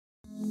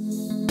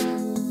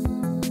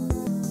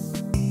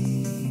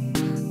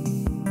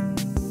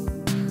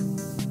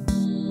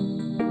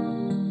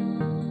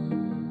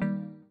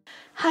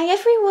Hi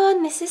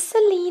everyone, this is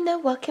Selena.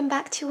 Welcome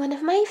back to one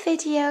of my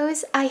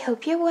videos. I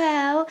hope you're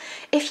well.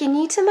 If you're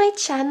new to my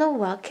channel,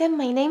 welcome.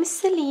 My name is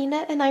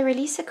Selena and I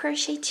release a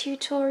crochet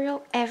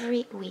tutorial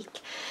every week.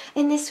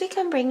 And this week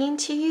I'm bringing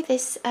to you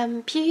this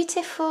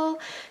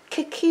beautiful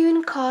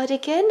cocoon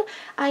cardigan.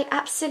 I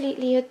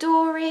absolutely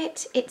adore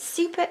it. It's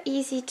super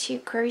easy to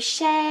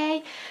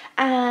crochet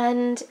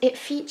and it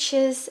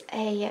features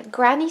a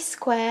granny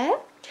square,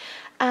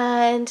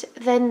 and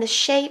then the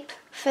shape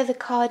for the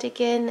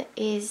cardigan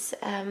is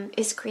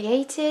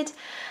created,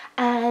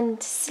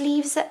 and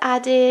sleeves are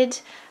added,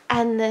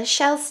 and the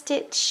shell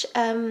stitch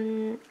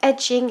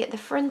edging at the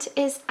front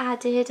is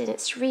added, and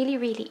it's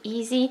really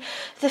easy.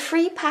 The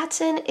free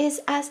pattern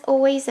is as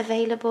always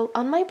available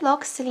on my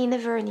blog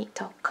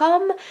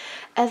selenaveronique.com.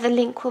 The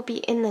link will be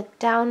in the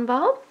down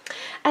bar.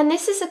 And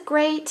this is a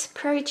great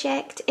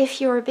project if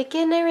you're a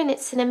beginner, and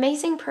it's an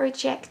amazing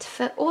project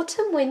for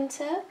autumn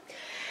winter.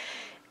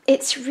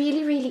 It's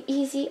really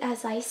easy,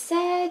 as I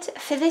said.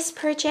 For this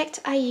project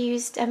I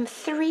used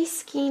 3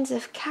 skeins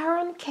of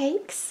Caron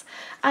Cakes.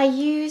 I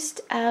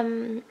used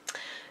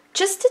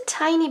just a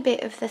tiny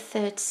bit of the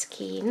 3rd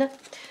skein.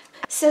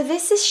 So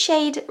this is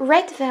shade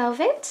Red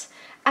Velvet,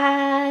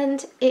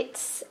 and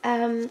it's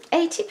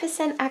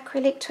 80%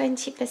 acrylic,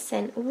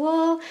 20%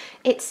 wool.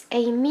 It's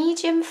a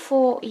medium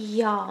 4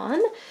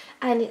 yarn,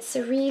 and it's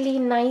a really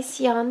nice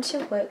yarn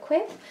to work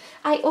with.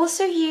 I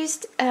also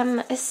used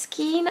a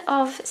skein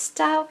of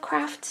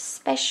Stylecraft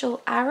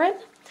Special Aran,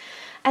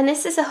 and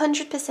this is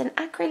 100%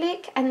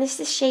 acrylic, and this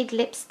is shade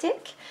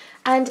Lipstick.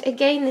 And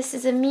again, this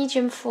is a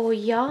medium 4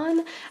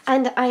 yarn,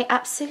 and I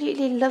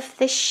absolutely love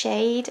this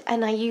shade,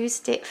 and I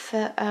used it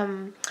for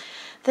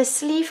the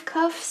sleeve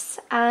cuffs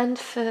and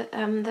for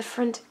the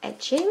front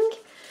edging.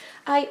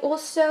 I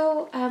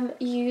also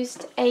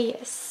used a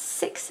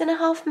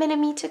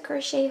 6.5mm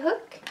crochet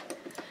hook,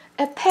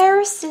 a pair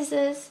of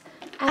scissors,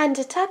 and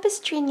a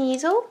tapestry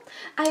needle.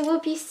 I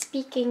will be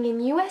speaking in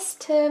US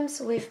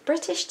terms with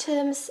British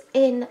terms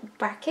in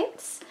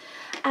brackets.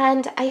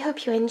 And I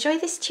hope you enjoy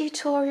this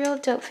tutorial.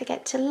 Don't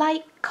forget to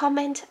like,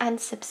 comment and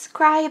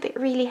subscribe. It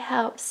really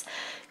helps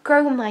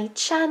grow my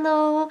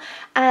channel.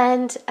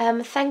 And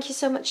thank you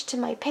so much to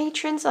my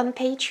patrons on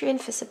Patreon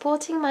for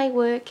supporting my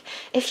work.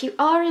 If you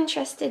are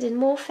interested in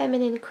more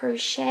feminine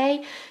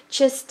crochet,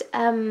 just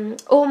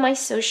all my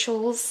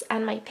socials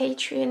and my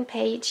Patreon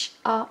page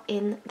are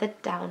in the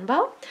down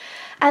bar.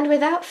 And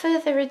without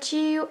further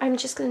ado, I'm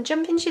just going to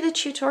jump into the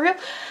tutorial.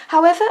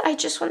 However, I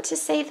just want to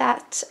say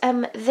that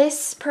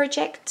this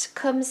project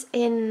comes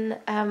in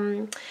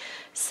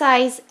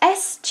size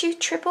S to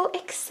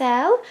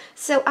XXXL,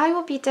 so I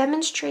will be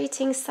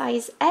demonstrating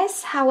size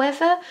S.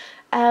 However,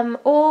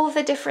 all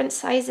the different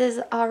sizes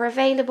are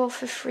available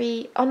for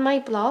free on my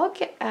blog.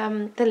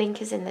 The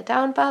link is in the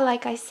down bar,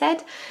 like I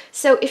said.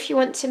 So if you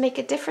want to make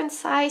a different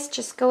size,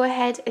 just go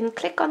ahead and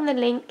click on the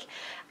link,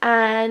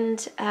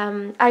 and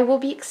I will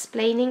be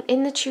explaining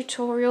in the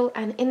tutorial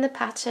and in the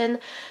pattern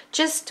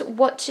just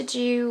what to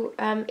do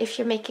if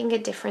you're making a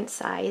different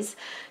size.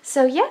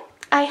 So yeah,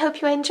 I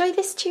hope you enjoy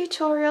this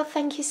tutorial.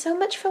 Thank you so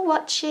much for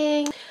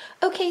watching.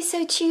 Okay,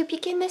 so to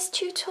begin this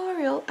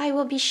tutorial, I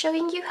will be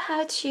showing you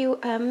how to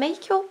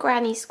make your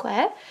granny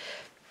square.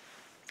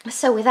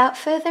 So without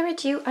further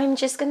ado, I'm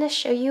just going to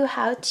show you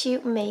how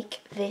to make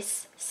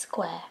this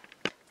square.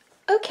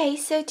 Okay,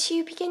 so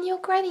to begin your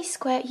granny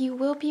square, you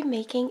will be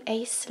making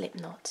a slip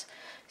knot.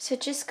 So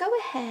just go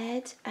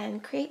ahead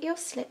and create your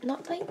slip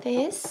knot like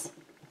this.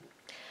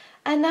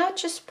 And now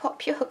just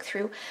pop your hook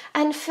through.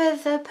 And for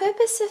the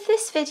purpose of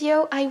this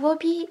video, I will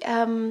be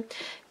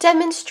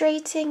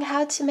demonstrating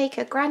how to make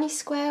a granny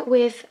square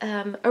with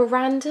a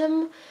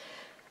random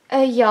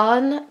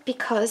yarn,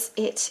 because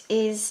it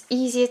is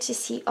easier to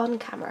see on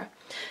camera.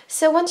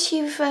 So once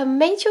you've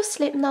made your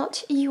slip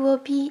knot, you will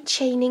be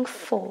chaining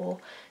 4.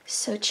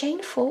 So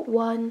chain 4,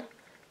 1,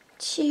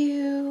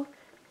 2,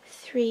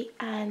 3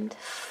 and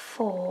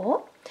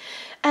 4.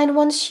 And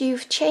once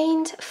you've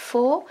chained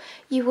 4,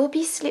 you will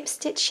be slip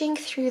stitching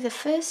through the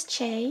first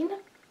chain,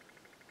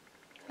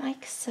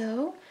 like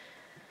so.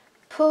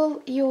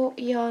 Pull your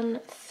yarn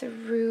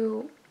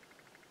through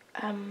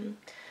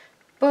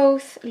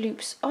both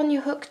loops on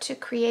your hook to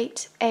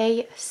create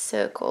a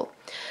circle.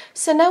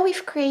 So now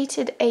we've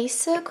created a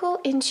circle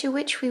into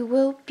which we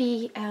will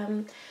be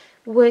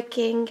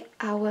working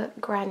our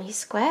granny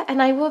square,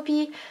 and I will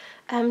be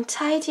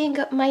tidying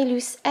up my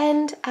loose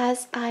end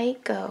as I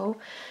go.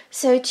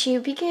 So to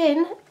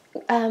begin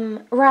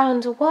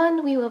round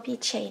 1, we will be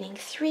chaining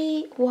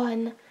 3,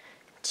 1,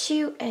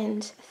 2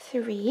 and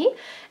 3,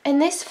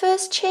 and this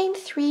first chain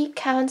 3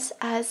 counts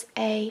as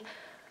a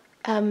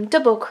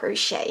double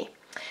crochet.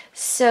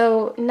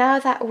 So now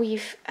that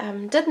we've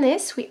done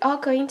this, we are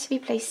going to be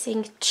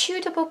placing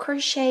 2 double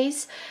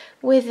crochets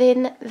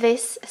within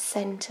this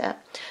center.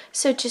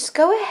 So just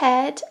go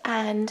ahead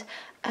and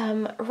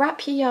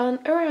wrap your yarn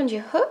around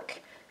your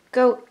hook,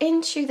 go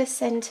into the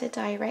center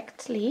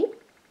directly,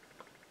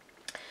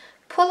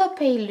 pull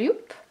up a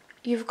loop.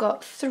 You've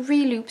got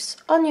 3 loops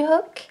on your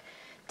hook.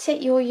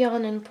 Take your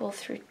yarn and pull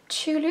through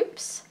 2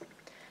 loops,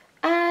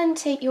 and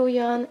take your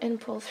yarn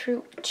and pull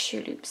through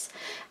 2 loops,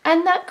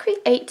 and that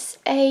creates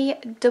a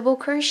double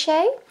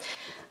crochet.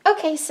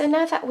 Okay, so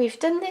now that we've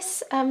done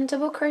this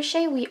double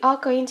crochet, we are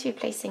going to be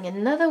placing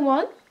another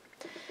one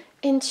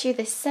into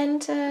the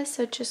center.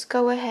 So just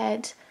go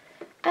ahead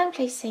and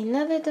place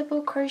another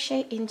double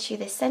crochet into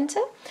the center,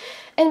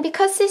 and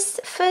because this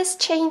first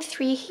chain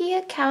 3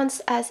 here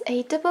counts as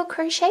a double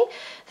crochet,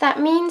 that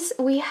means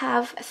we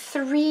have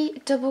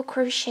 3 double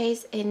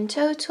crochets in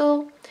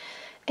total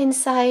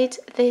inside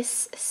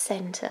this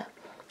center.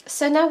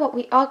 So now what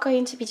we are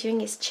going to be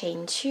doing is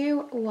chain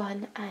 2,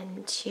 1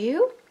 and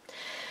 2.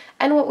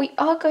 And what we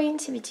are going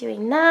to be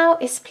doing now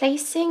is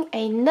placing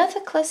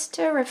another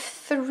cluster of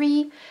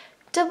 3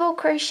 double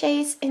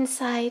crochets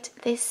inside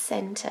this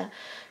center.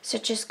 So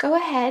just go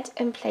ahead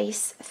and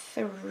place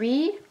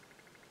 3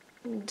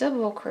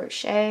 double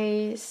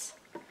crochets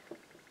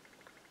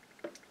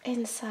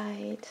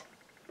inside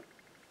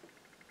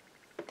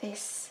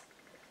this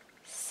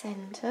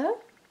center.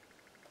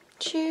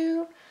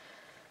 2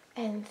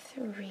 and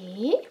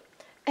 3.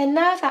 And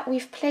now that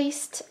we've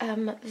placed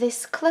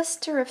this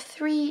cluster of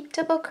 3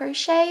 double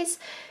crochets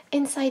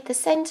inside the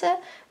center,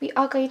 we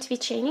are going to be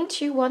chaining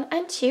 2, 1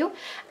 and 2,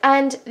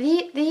 and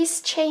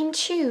these chain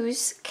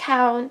 2s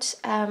count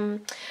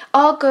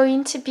are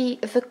going to be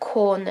the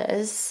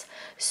corners.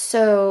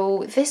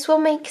 So this will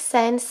make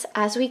sense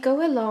as we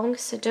go along,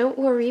 so don't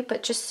worry,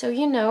 but just so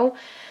you know,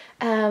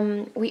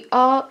 we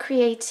are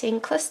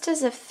creating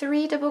clusters of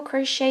 3 double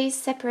crochets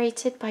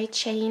separated by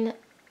 2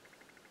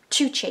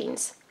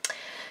 chains.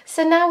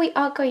 So now we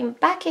are going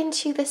back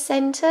into the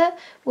center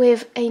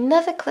with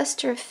another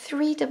cluster of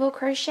 3 double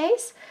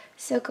crochets.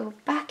 So go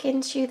back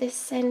into the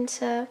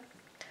center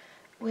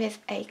with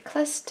a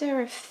cluster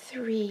of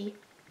 3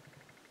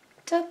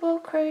 double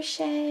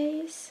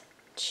crochets,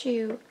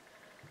 2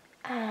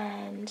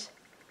 and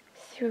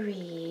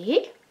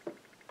 3.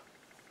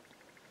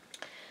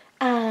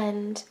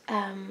 And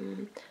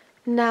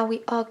now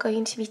we are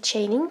going to be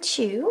chaining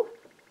 2,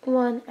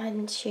 1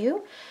 and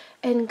 2.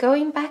 And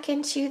going back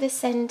into the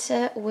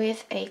center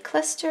with a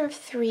cluster of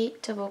 3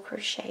 double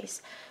crochets.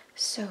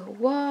 So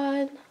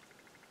 1,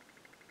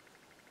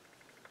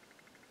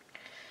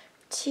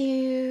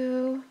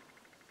 2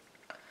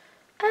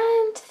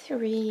 and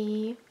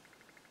 3.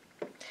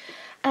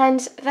 And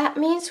that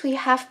means we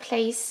have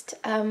placed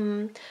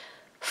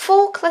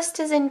 4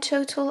 clusters in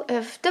total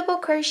of double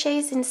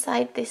crochets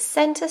inside this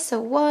center.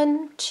 So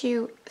 1,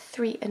 2,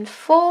 3 and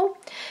 4.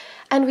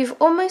 And we've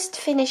almost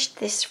finished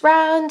this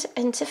round,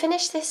 and to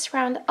finish this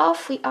round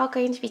off, we are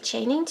going to be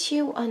chaining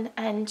 2, 1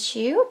 and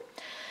 2.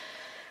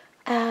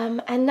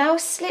 And now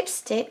slip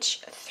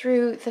stitch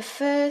through the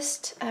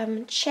first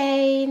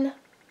chain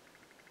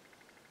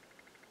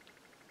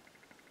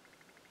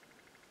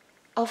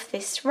of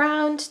this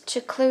round to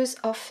close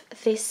off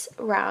this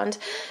round.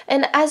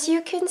 And as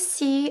you can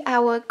see,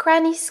 our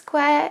granny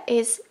square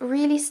is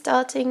really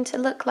starting to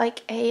look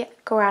like a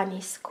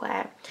granny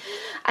square.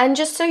 And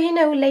just so you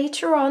know,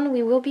 later on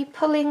we will be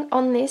pulling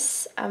on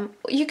this.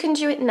 You can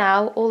do it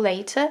now or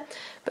later,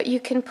 but you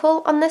can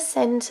pull on the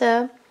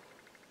center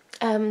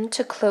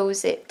to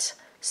close it.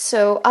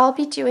 So I'll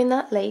be doing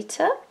that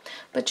later,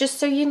 but just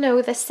so you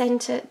know, the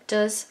center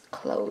does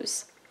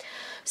close.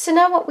 So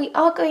now what we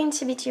are going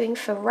to be doing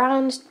for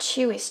round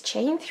 2 is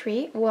chain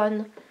 3,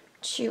 1,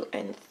 2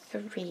 and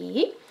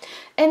 3,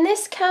 and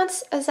this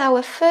counts as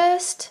our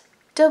first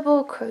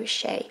double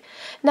crochet.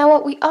 Now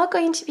what we are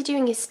going to be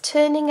doing is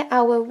turning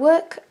our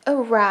work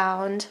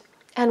around,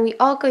 and we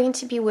are going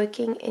to be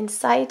working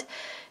inside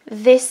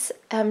this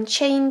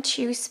chain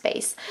 2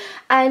 space.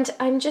 And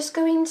I'm just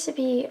going to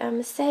be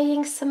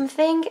saying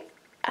something,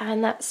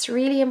 and that's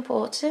really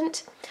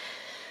important.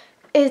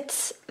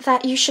 It's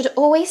that you should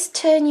always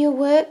turn your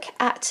work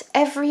at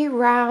every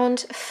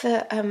round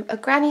for a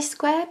granny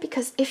square,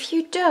 because if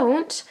you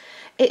don't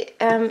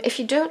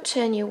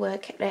turn your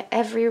work at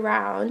every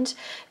round,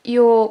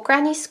 your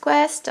granny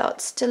square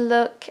starts to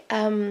look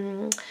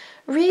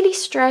really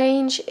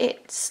strange.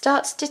 It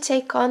starts to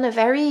take on a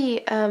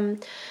very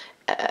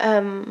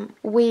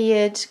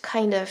weird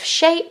kind of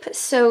shape.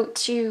 So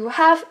to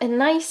have a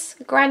nice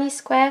granny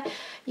square,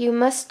 you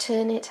must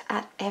turn it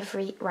at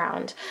every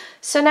round.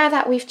 So now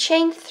that we've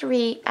chained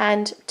 3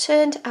 and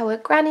turned our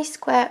granny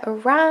square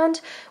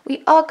around,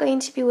 we are going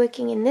to be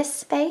working in this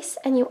space,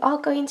 and you are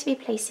going to be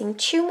placing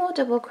 2 more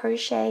double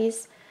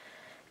crochets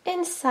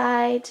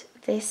inside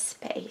this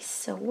space.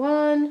 So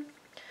 1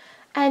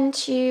 and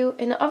 2,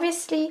 and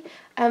obviously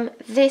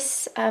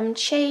this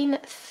chain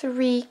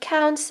 3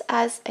 counts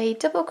as a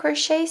double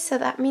crochet, so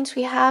that means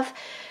we have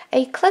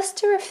a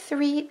cluster of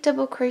 3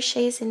 double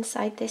crochets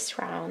inside this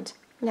round.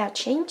 Now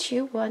chain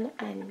 2, 1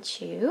 and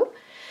 2,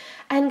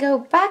 and go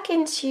back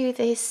into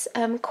this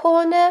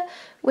corner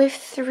with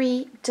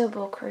 3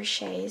 double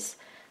crochets.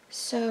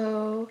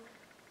 So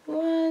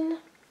 1,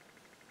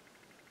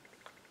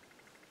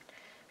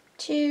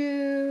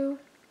 2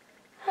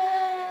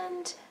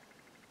 and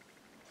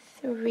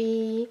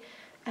 3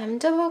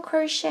 double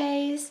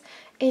crochets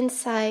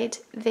inside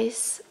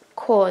this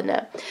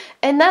corner,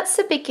 and that's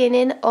the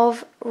beginning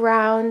of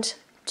round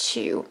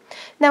 2.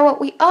 Now what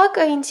we are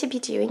going to be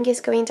doing is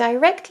going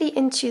directly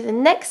into the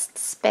next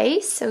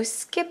space, so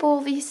skip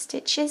all these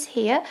stitches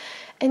here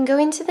and go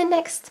into the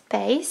next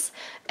space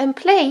and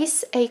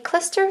place a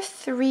cluster of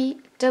 3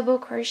 double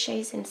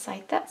crochets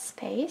inside that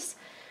space.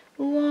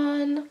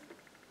 1,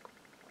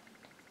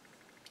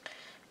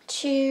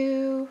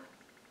 2,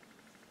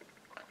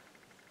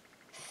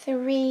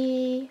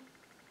 3,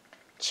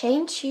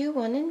 chain 2,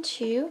 1 and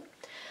 2,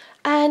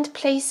 and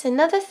place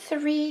another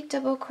 3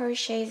 double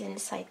crochets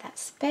inside that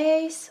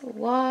space.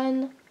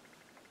 1,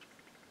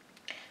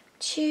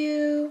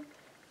 2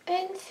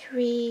 and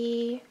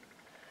 3,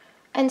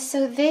 and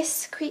so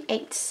this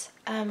creates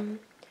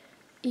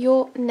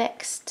your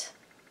next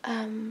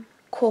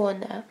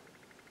corner.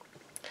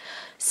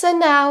 So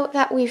now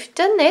that we've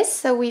done this,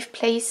 so we've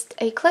placed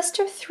a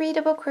cluster of 3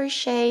 double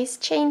crochets,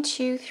 chain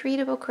 2, 3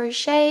 double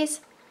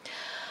crochets,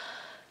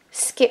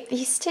 skip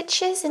these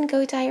stitches and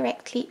go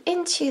directly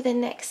into the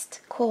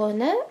next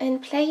corner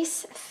and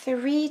place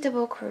 3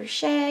 double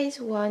crochets,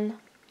 1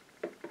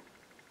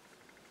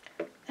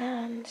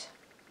 and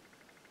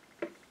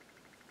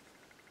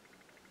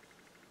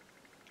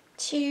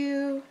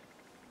 2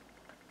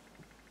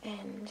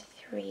 and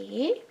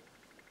 3,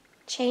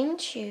 chain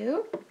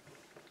 2,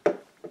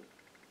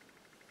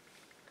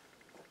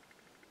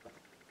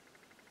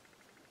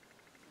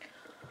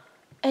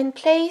 and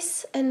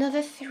place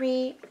another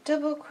 3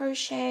 double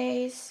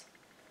crochets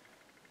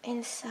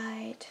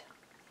inside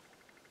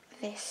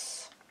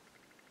this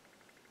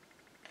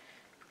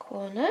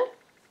corner,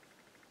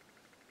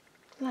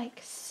 like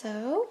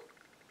so.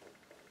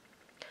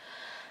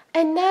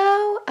 And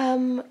now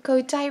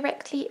go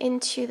directly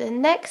into the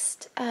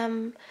next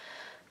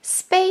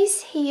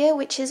space here,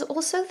 which is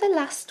also the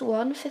last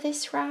one for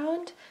this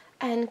round,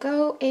 and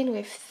go in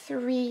with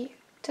 3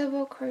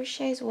 double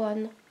crochets,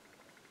 1,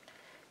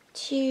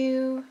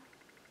 2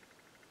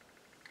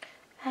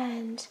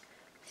 and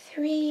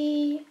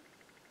 3,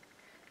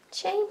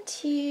 chain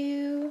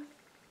 2,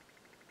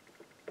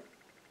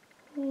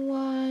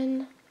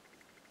 1,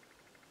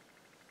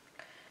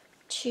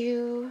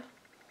 2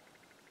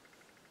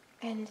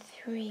 and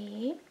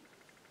 3.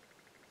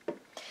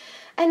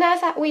 And now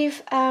that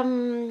we've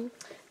gone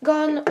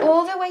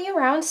all the way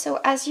around, so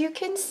as you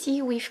can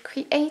see, we've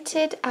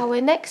created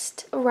our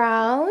next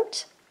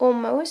round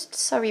almost.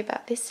 Sorry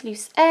about this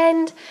loose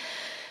end.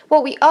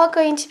 What we are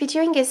going to be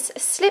doing is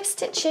slip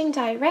stitching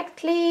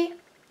directly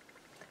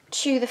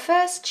to the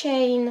first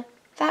chain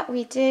that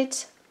we did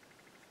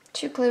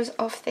to close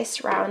off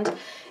this round.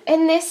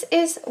 And this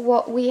is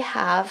what we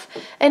have.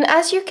 And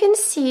as you can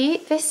see,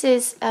 this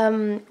is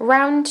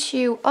round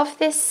 2 of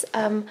this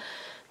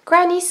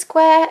granny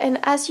square, and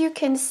as you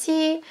can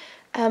see,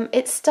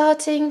 it's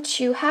starting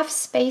to have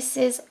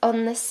spaces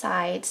on the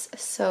sides.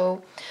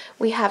 So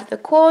we have the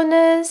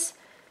corners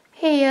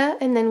here,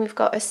 and then we've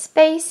got a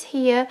space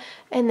here,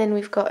 and then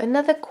we've got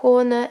another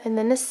corner, and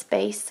then a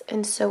space,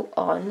 and so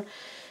on.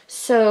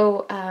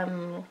 So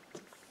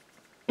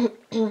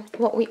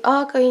what we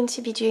are going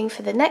to be doing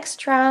for the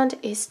next round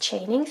is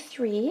chaining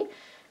 3,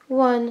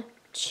 1,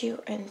 2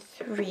 and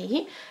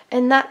 3,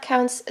 and that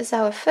counts as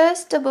our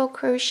first double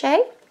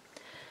crochet.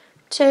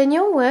 Turn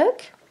your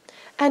work,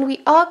 and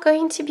we are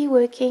going to be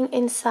working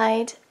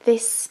inside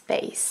this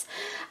space.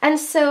 And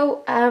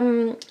so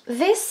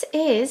this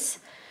is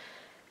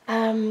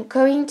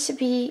going to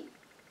be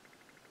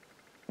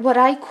what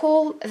I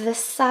call the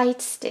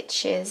side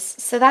stitches.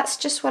 So that's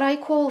just what I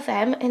call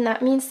them, and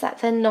that means that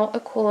they're not a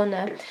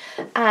corner.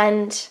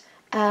 And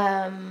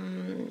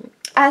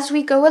as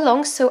we go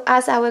along, so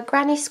as our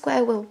granny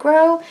square will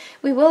grow,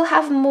 we will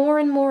have more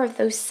and more of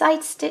those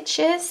side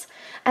stitches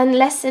and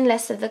less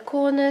of the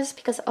corners,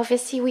 because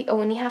obviously we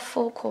only have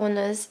 4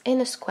 corners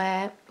in a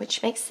square,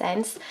 which makes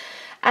sense.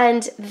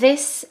 And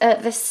this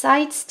the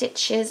side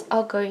stitches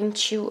are going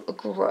to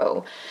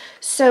grow.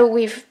 So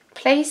we've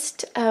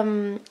placed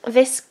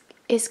this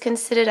is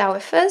considered our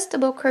first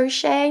double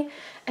crochet,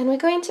 and we're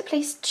going to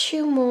place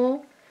 2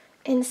 more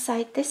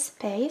inside this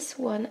space,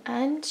 1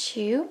 and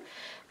 2,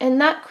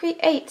 and that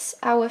creates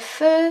our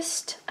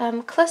first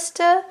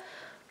cluster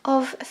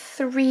of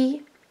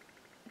 3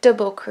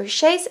 double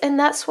crochets, and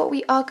that's what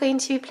we are going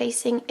to be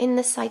placing in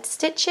the side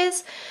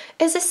stitches,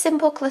 is a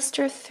simple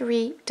cluster of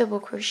 3 double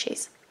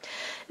crochets.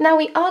 Now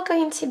we are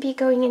going to be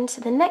going into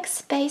the next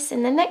space,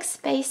 and the next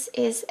space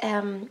is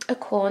a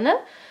corner,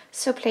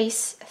 so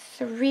place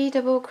 3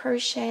 double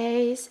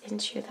crochets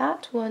into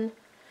that, 1,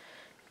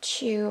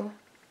 2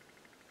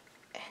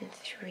 and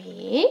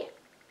 3,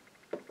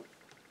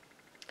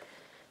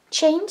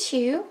 chain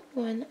 2,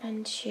 1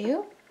 and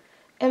 2,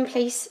 and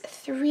place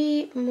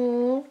 3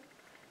 more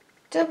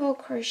double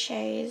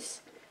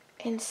crochets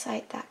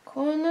inside that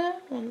corner,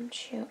 1,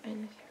 2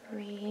 and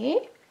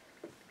 3.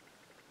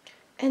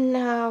 And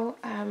now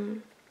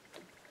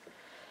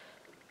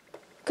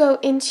go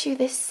into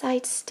this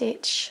side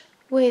stitch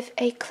with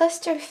a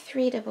cluster of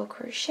 3 double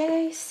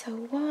crochets, so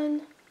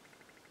 1,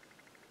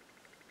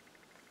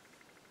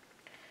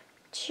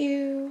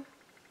 2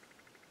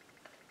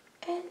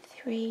 and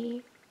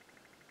 3,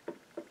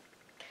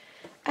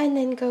 and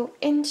then go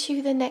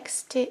into the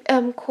next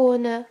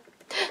corner.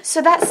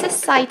 So that's a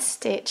side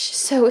stitch,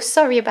 so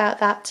sorry about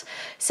that.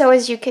 So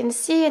as you can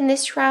see in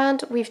this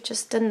round, we've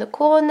just done the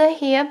corner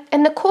here,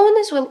 and the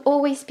corners will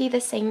always be the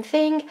same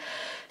thing.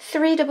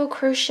 3 double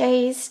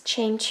crochets,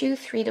 chain 2,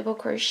 3 double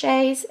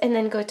crochets, and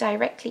then go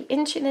directly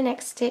into the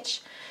next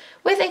stitch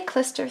with a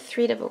cluster of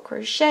 3 double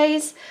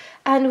crochets.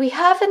 And we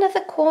have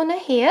another corner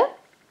here,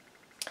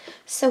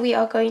 so we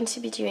are going to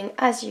be doing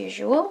as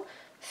usual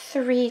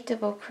 3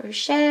 double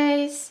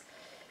crochets,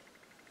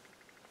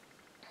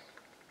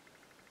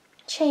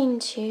 chain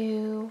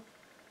 2,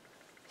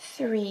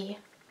 3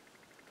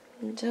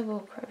 double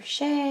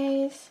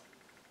crochets,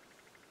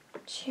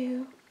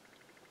 2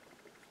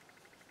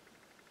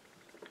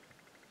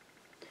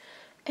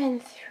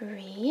 and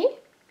 3.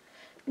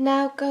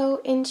 Now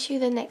go into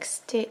the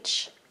next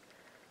stitch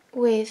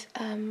with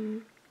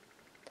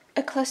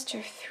a cluster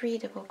of 3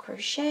 double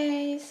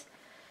crochets,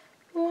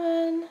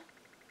 1,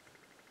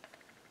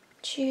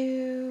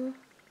 2,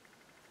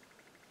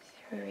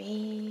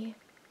 3,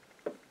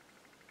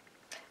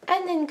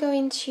 and then go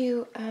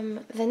into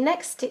the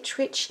next stitch,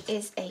 which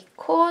is a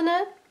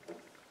corner,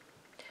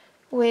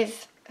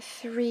 with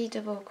 3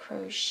 double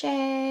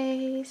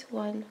crochets,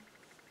 1,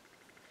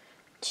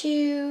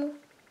 2,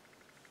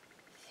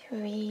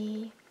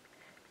 3,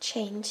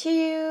 chain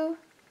 2,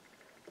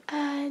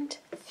 and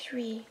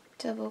 3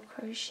 double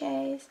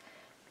crochets,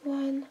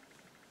 1,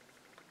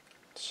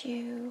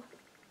 2,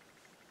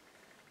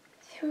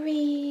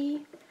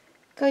 3.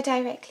 Go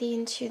directly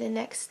into the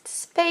next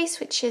space,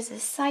 which is a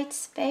side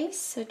space,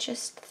 so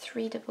just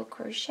 3 double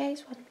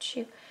crochets, 1,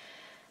 2,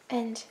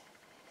 and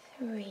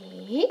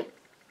 3.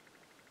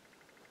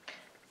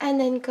 And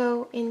then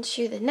go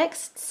into the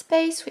next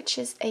space, which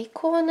is a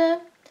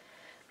corner,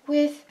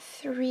 with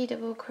 3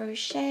 double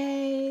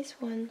crochets,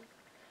 1,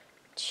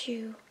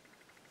 2,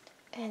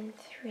 and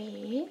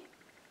 3,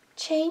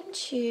 chain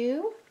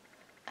 2,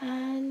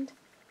 and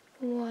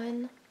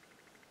 1,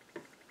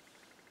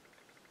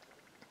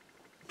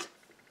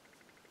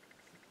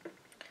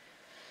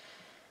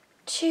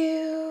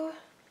 2,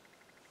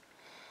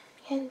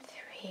 and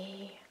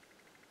 3,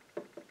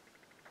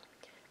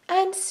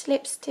 and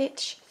slip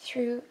stitch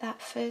through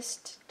that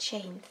first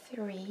chain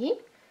 3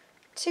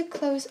 to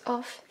close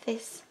off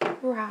this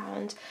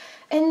round.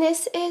 And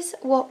this is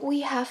what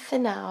we have for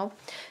now.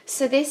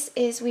 So this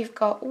is, we've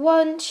got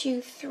 1,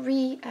 2,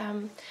 3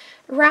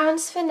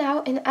 rounds for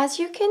now, and as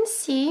you can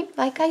see,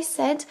 like I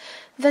said,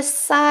 the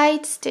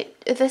sides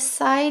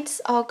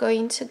are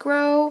going to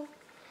grow.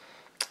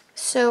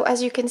 So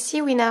as you can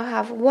see, we now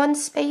have 1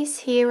 space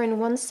here and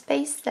 1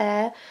 space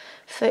there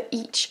for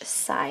each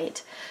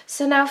side.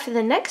 So now for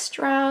the next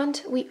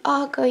round, we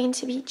are going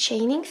to be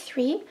chaining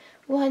 3,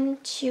 1,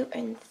 2,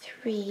 and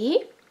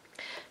 3.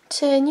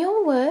 Turn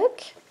your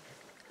work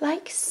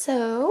like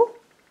so,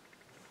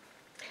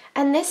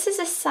 and this is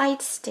a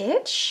side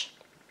stitch.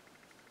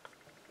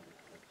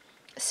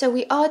 So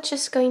we are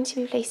just going to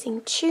be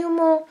placing 2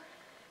 more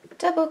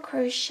double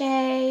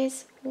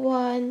crochets,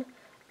 1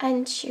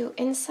 and 2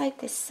 inside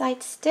this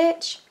side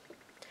stitch.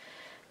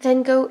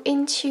 Then go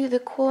into the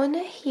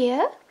corner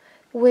here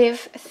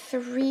with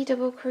 3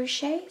 double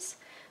crochets,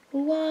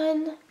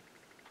 1,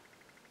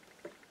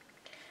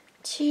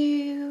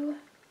 2,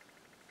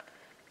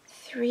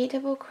 3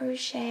 double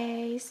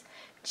crochets,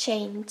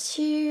 chain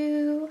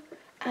 2,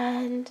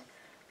 and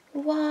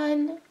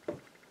 1,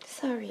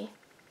 sorry,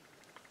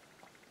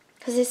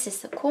 because this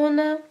is the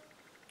corner,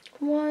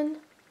 1,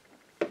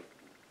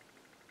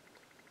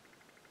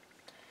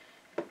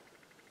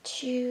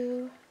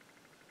 2,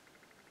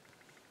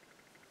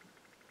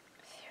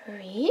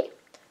 3,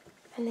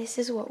 and this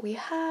is what we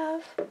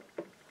have.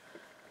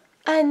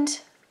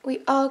 And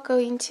we are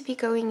going to be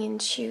going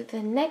into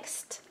the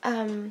next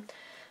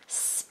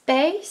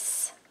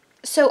space.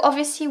 So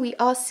obviously we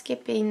are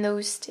skipping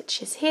those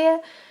stitches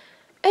here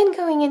and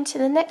going into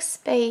the next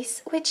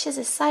space, which is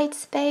a side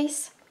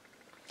space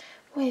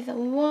with a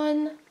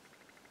 1,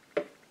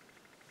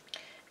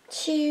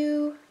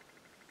 2,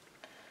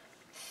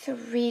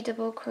 3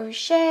 double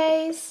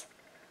crochets,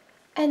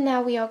 and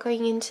now we are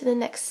going into the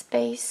next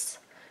space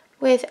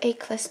with a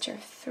cluster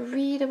of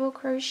 3 double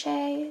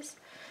crochets,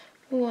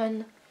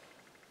 1,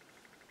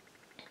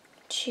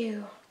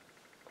 2,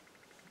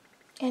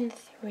 and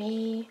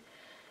 3,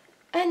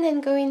 and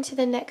then go into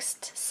the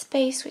next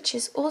space, which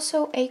is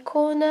also a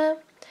corner,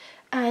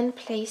 and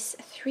place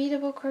 3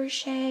 double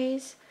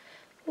crochets,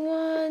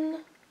 1,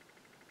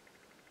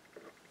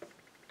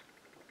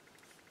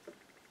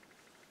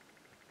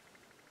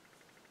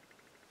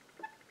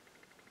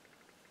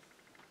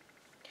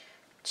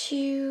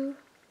 2,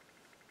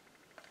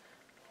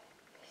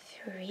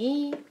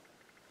 3,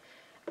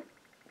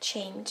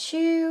 chain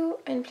 2,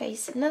 and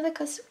place another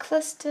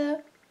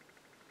cluster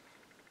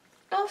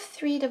of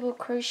 3 double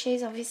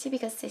crochets, obviously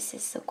because this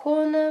is the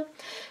corner.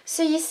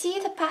 So you see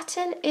the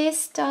pattern is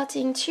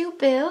starting to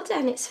build,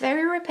 and it's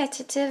very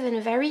repetitive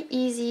and very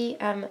easy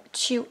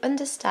to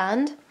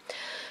understand.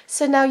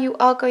 So now you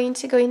are going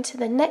to go into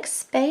the next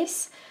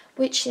space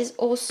which is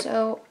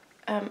also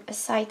a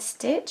side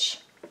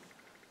stitch.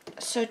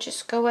 So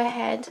just go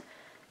ahead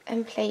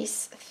and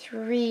place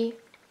 3.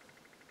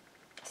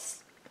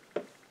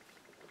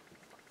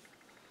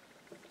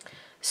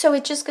 So we're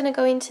just going to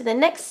go into the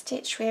next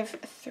stitch with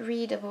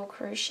 3 double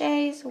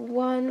crochets,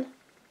 1,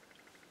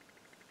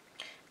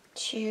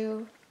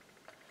 2,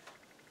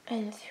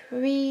 and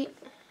 3.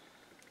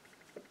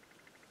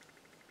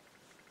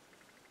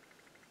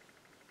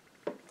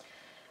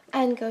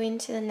 And go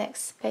into the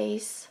next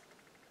space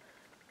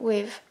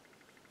with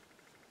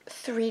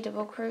 3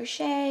 double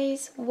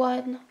crochets,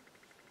 1,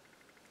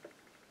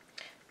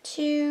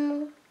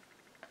 2,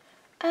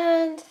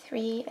 and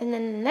 3. And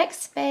then the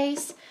next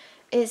space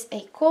is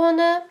a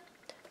corner,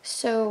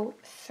 so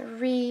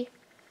 3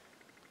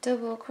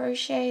 double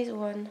crochets,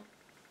 1,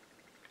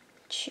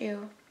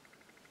 2,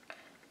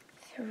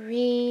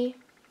 3,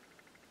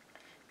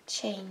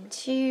 chain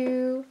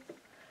 2,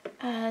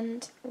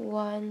 and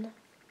 1,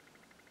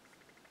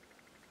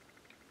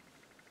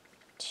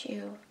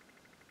 2,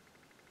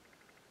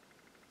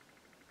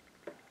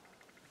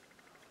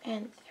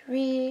 and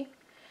 3,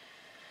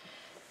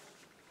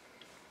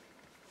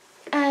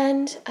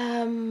 and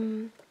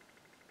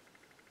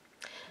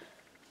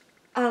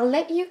I'll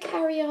let you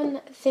carry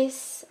on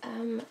this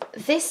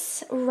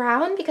this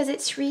round because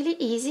it's really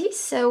easy.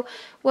 So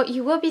what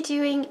you will be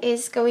doing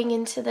is going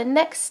into the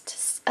next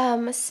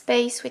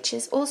space, which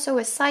is also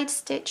a side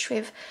stitch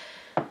with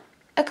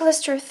a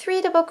cluster of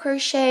 3 double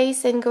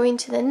crochets, then go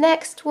into the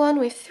next one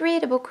with 3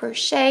 double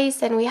crochets.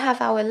 Then we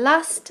have our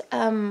last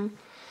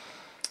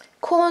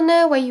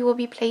corner where you will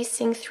be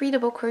placing 3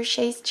 double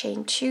crochets,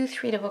 chain 2,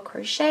 3 double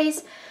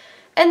crochets.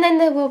 And then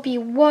there will be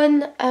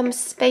one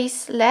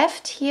space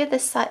left here, the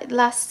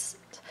last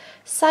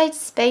side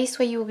space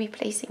where you will be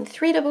placing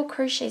 3 double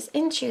crochets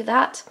into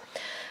that.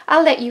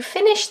 I'll let you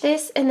finish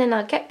this and then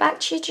I'll get back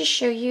to you to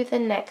show you the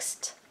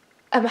next,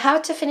 how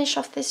to finish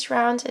off this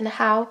round and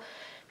how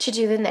to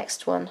do the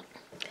next one.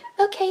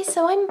 Okay,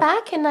 so I'm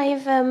back and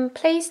I've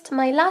placed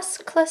my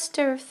last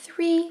cluster of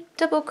 3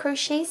 double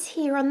crochets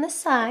here on the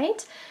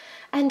side.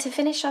 And to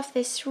finish off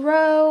this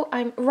row,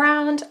 I'm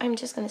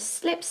just going to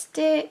slip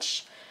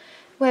stitch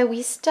where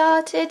we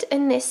started,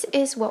 and this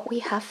is what we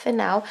have for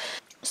now.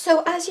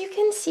 So as you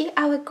can see,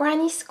 our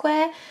granny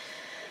square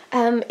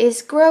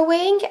is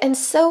growing, and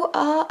so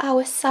are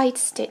our side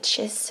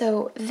stitches.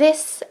 So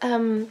this,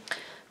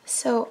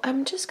 so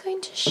I'm just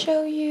going to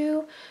show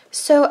you.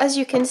 So as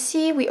you can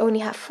see, we only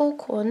have 4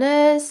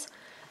 corners,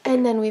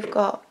 and then we've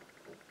got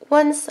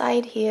one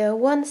side here,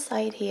 one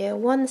side here,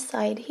 one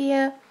side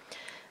here,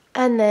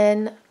 and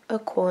then a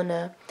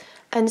corner.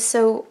 And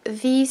so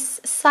these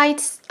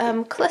side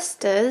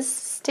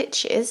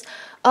stitches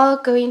are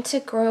going to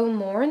grow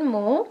more and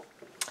more.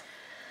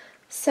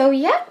 So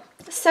yeah,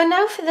 so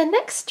now for the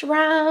next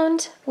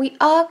round, we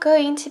are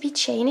going to be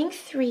chaining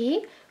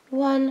 3,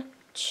 1,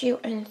 2,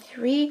 and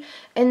 3,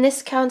 and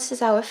this counts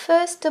as our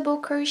first double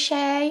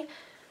crochet.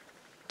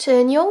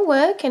 Turn your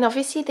work, and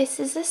obviously this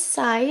is a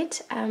side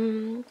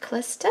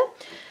cluster.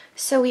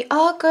 So we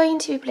are going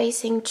to be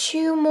placing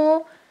 2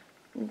 more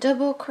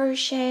double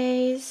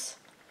crochets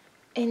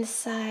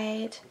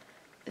inside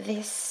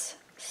this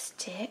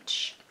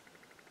stitch.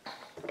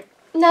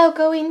 Now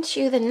go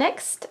into the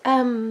next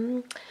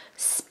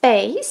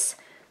space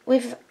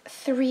with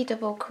 3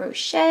 double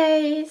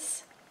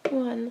crochets,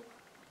 1,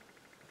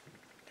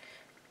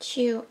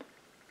 2,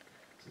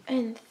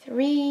 and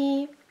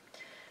 3,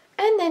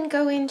 and then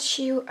go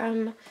into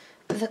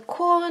the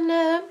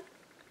corner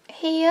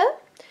here,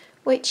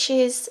 which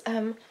is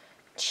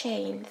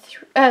chain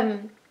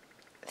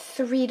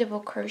 3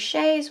 double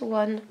crochets,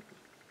 1,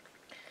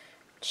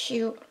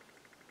 2,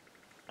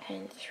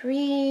 and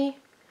 3,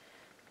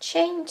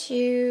 chain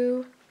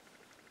 2,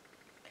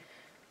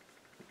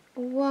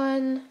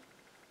 1,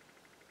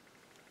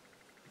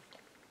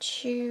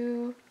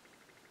 2,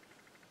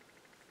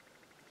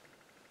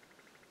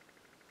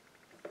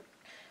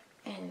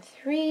 and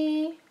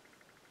 3.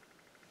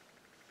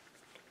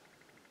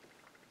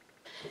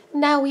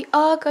 Now we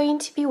are going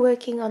to be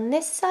working on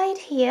this side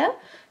here,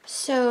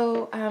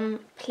 so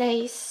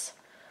place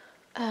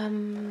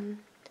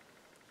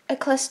a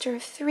cluster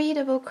of 3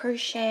 double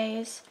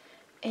crochets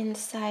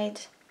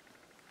inside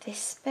this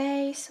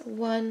space,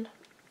 1,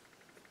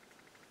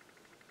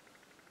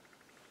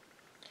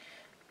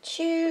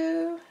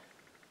 2,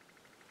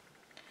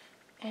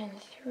 and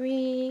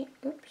 3,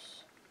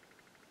 oops.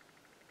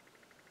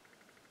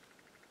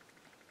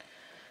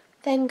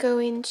 Then go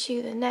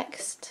into the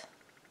next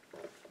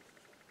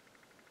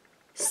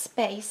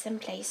space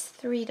and place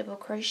 3 double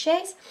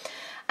crochets,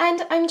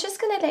 and I'm just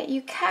going to let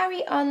you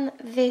carry on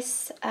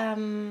this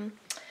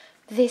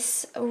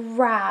this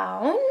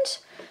round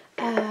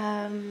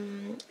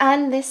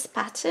and this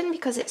pattern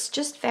because it's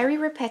just very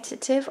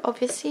repetitive,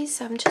 obviously.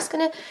 So I'm just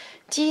going to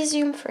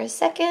de-zoom for a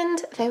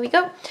second. There we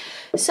go.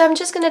 So I'm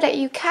just going to let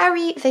you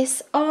carry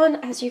this on.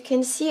 As you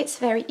can see, it's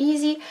very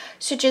easy.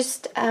 So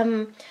just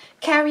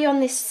carry on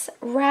this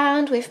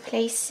round with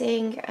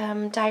placing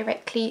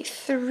directly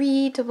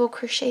 3 double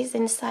crochets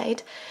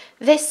inside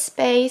this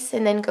space,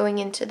 and then going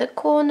into the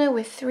corner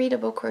with 3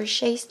 double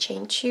crochets,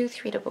 chain 2,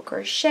 3 double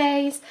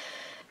crochets,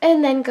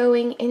 and then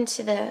going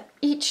into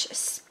each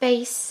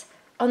space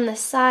on the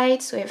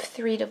sides with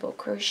 3 double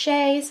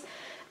crochets,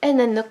 and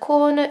then the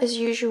corner as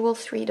usual,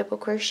 3 double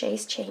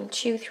crochets, chain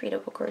 2, 3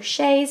 double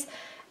crochets,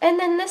 and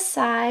then the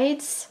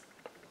sides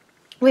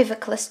with a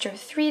cluster of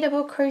 3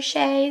 double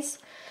crochets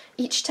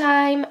each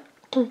time,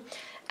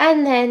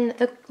 and then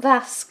the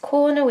last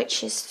corner,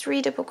 which is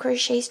 3 double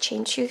crochets,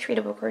 chain 2, 3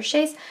 double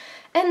crochets,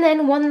 and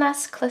then one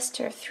last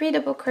cluster of 3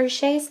 double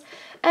crochets,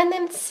 and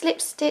then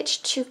slip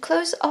stitch to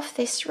close off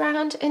this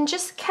round, and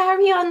just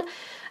carry on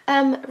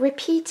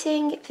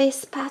repeating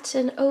this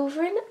pattern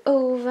over and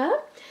over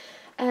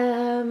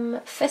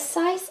for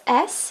size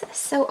S.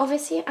 So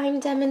obviously I'm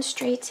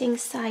demonstrating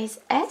size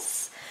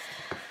S,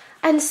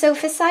 and so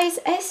for size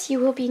S you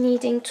will be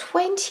needing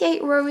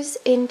 28 rows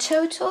in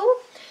total,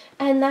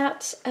 and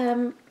that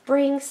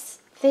brings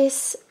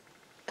this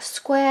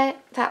square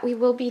that we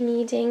will be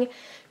needing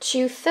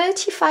to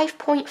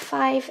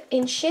 35.5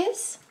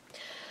 inches.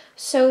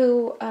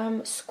 So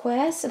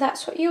square, so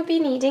that's what you'll be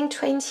needing,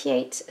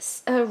 28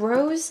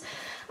 rows.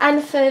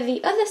 And for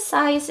the other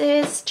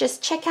sizes,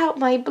 just check out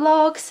my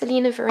blog,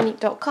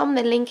 selinaveronique.com,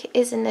 the link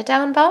is in the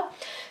down bar,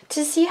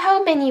 to see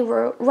how many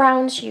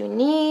rounds you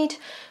need.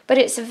 But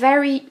it's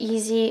very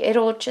easy,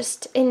 it'll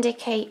just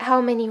indicate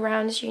how many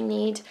rounds you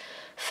need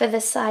for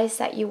the size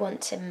that you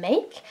want to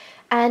make.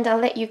 And I'll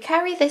let you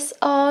carry this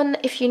on.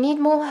 If you need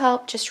more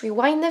help, just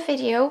rewind the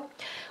video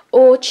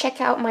or check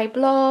out my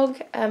blog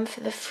for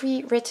the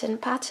free written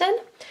pattern,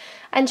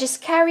 and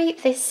just carry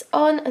this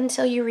on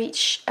until you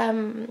reach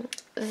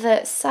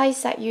the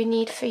size that you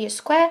need for your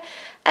square,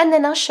 and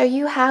then I'll show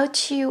you how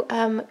to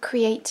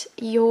create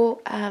your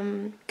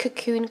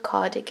cocoon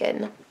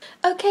cardigan.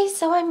 Okay,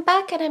 so I'm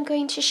back and I'm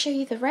going to show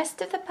you the rest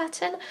of the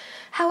pattern.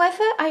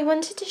 However, I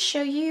wanted to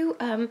show you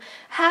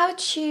how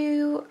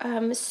to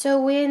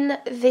sew in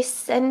this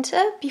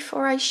center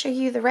before I show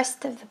you the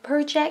rest of the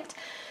project,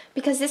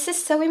 because this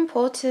is so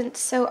important.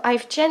 So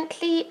I've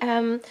gently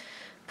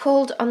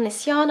pulled on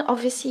this yarn.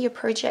 Obviously your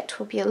project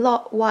will be a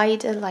lot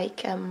wider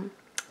like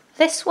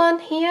this one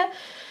here,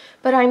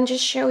 but I'm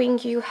just showing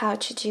you how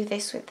to do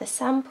this with the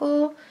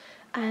sample.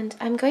 And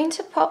I'm going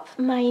to pop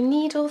my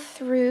needle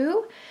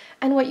through,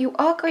 and what you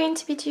are going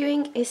to be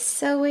doing is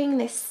sewing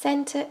this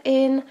center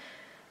in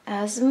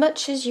as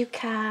much as you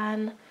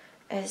can,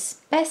 as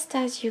best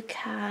as you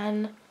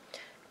can,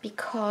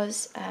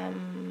 because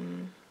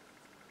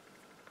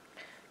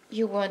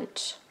you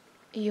want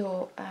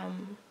your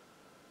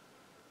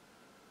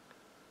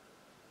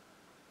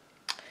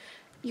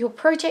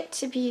project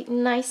to be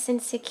nice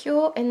and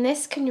secure, and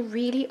this can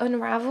really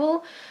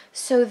unravel.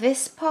 So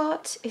this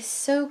part is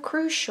so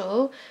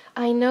crucial.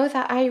 I know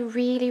that I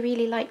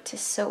really like to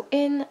sew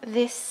in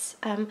this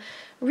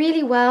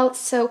really well,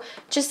 so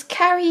just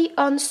carry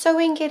on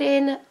sewing it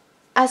in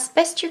as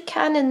best you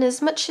can and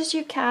as much as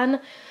you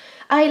can.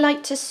 I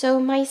like to sew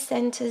my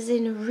centers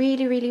in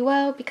really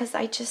well, because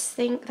I just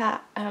think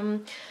that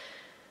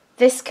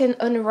this can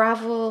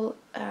unravel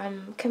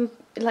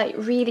like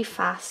really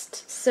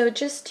fast. So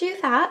just do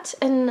that,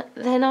 and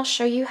then I'll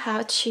show you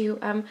how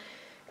to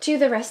do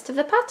the rest of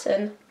the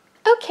pattern.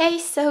 Okay,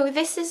 so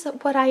this is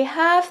what I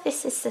have.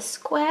 This is the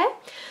square.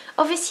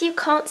 Obviously you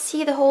can't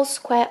see the whole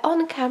square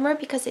on camera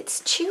because it's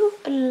too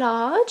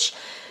large,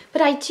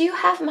 but I do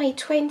have my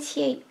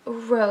 28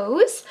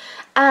 rows,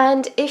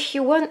 and if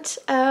you want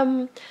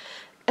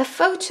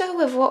photos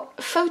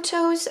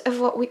of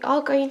what we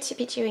are going to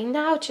be doing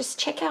now, just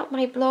check out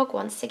my blog.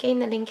 Once again,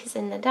 the link is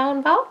in the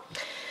down bar,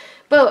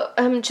 but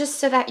just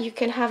so that you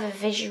can have a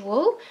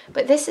visual.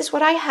 But this is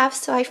what I have.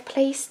 So I've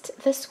placed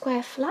the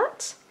square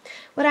flat.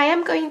 What I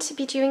am going to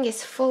be doing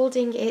is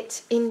folding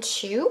it in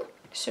two.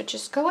 So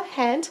just go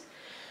ahead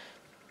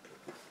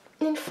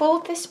and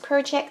fold this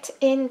project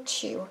in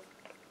two.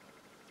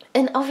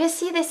 And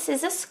obviously this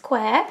is a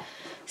square,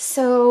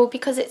 so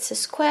because it's a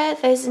square,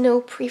 there's no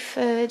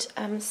preferred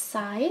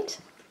side.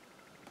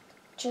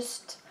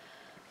 Just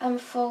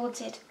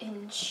fold it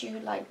in two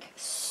like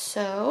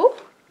so.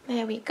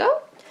 There we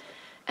go.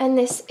 And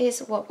this is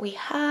what we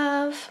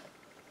have.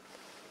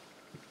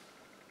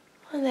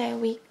 And there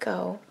we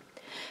go.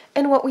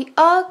 And what we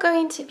are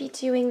going to be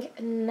doing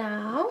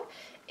now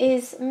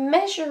is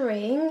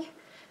measuring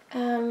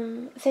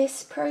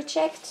this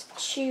project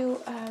to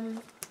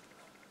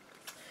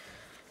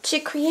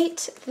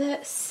create the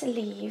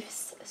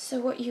sleeves. So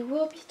what you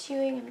will be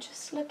doing, I'm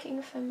just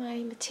looking for my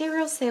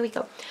materials, there we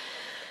go.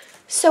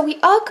 So we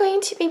are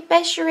going to be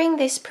measuring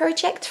this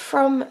project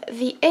from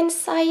the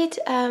inside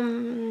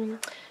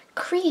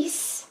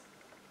crease.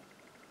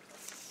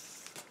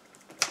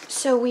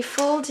 So we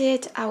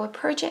folded our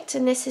project,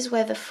 and this is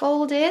where the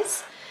fold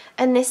is,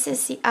 and this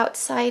is the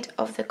outside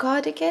of the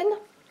cardigan,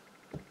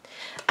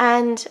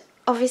 and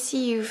obviously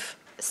you've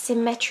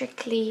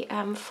symmetrically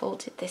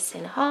folded this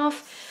in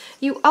half.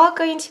 You are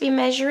going to be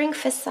measuring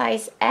for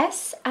size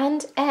S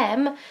and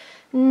M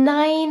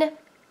 9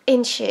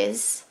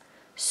 inches.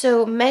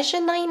 So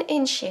measure 9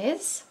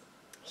 inches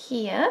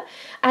here,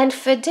 and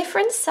for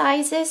different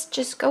sizes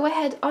just go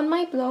ahead on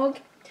my blog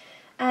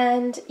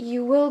and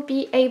you will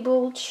be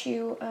able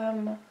to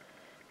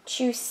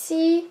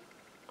see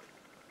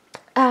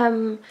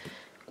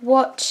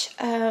what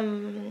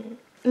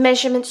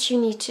measurements you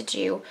need to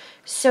do.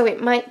 So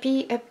it might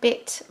be a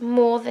bit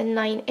more than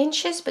 9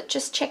 inches, but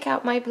just check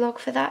out my blog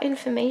for that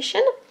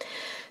information.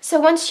 So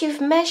once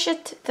you've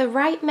measured the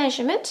right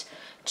measurement,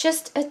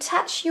 just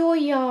attach your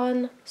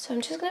yarn. So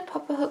I'm just going to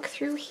pop a hook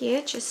through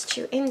here just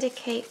to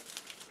indicate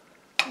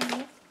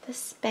the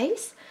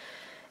space.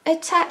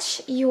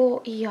 Attach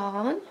your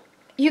yarn.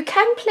 You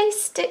can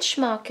place stitch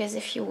markers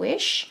if you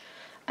wish.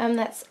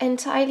 That's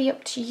entirely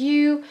up to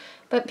you,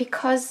 but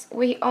because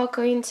we are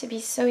going to be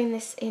sewing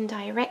this in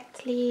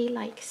directly,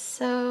 like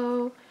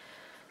so,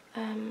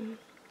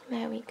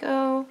 there we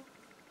go.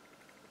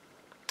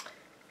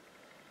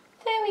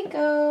 There we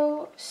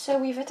go. So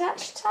we've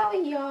attached our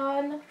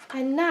yarn,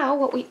 and now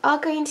what we are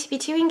going to be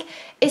doing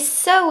is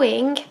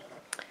sewing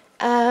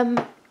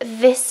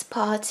this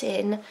part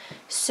in.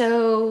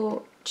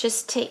 So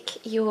just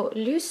take your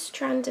loose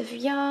strand of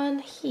yarn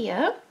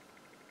here,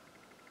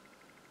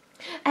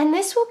 and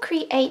this will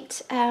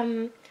create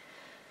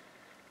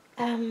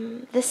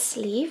the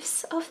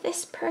sleeves of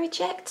this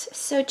project.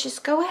 So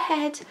just go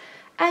ahead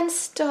and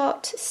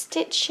start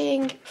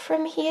stitching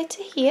from here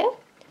to here.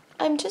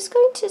 I'm just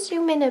going to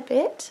zoom in a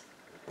bit.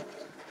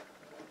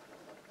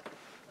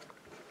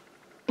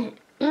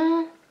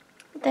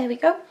 There we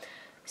go.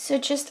 So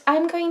just,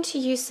 I'm going to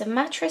use the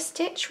mattress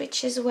stitch,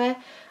 which is where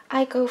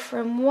I go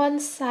from one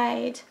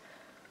side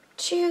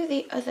to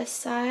the other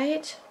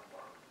side,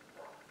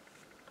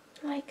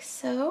 like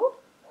so.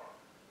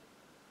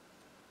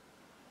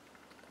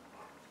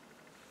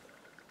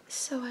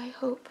 So I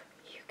hope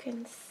you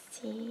can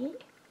see.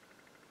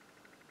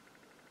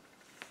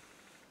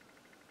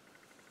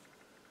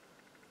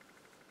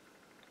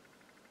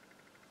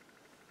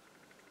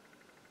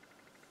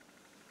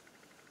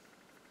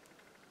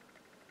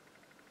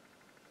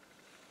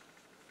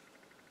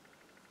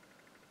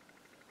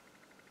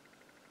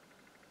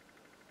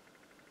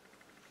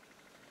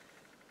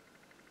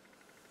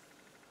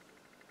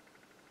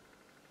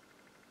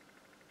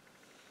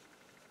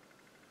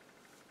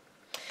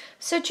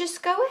 So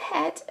just go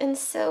ahead and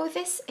sew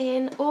this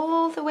in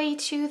all the way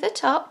to the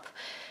top,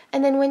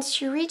 and then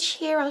once you reach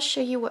here I'll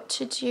show you what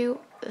to do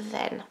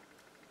then.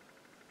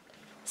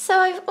 So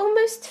I've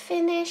almost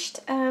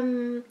finished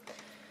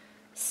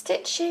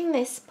stitching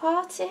this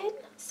part in,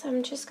 so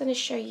I'm just going to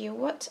show you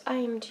what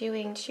I'm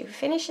doing to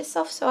finish this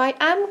off. So I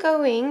am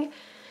going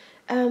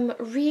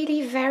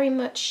really very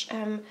much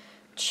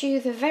to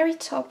the very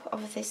top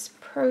of this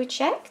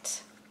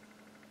project.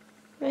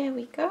 There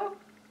we go.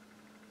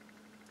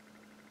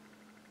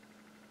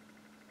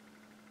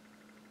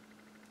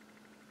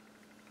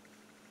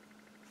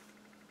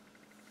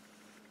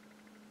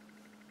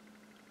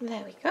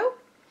 There we go.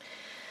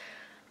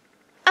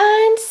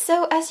 And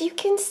so as you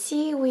can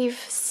see, we've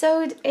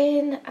sewed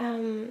in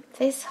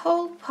this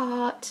whole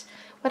part.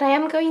 What I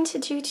am going to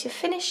do to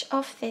finish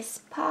off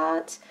this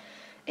part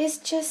is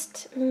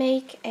just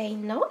make a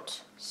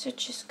knot. So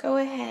just go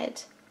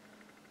ahead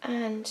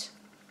and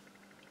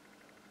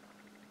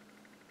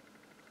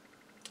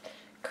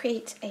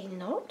create a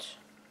knot.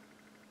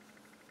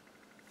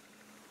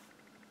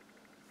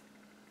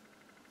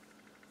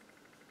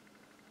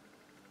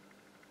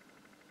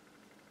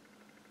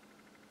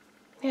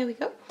 There we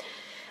go.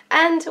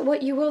 And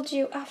what you will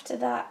do after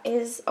that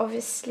is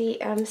obviously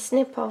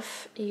snip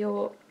off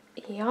your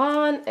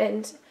yarn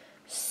and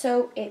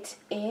sew it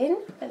in,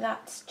 but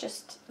that's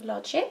just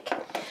logic.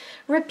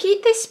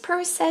 Repeat this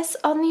process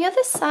on the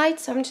other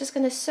side. So I'm just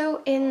going to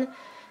sew in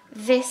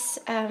this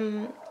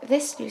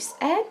this loose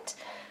end,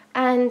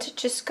 and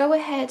just go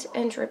ahead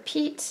and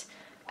repeat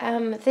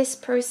this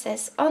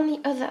process on the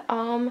other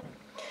arm,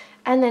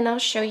 and then I'll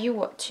show you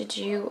what to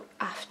do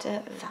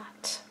after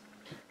that.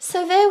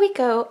 So there we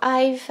go.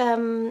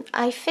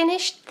 I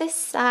finished this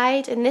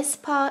side, and this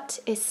part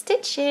is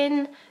stitched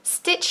in.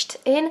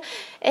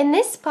 And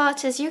this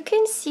part, as you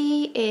can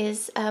see,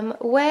 is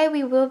where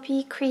we will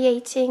be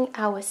creating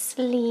our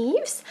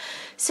sleeves.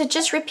 So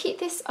just repeat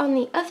this on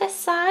the other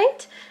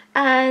side,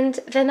 and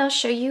then I'll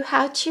show you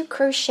how to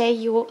crochet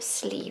your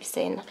sleeves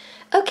in.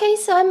 Okay,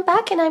 so I'm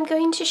back and I'm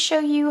going to show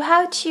you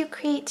how to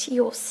create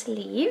your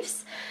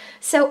sleeves.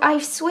 So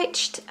I've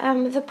switched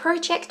the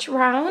project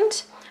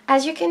round.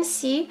 As you can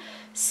see,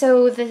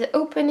 so the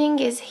opening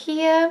is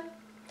here,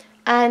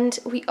 and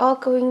we are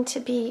going to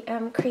be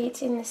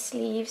creating the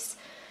sleeves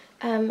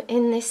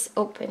in this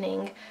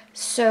opening.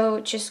 So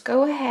just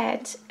go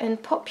ahead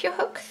and pop your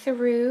hook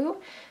through,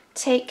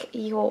 take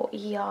your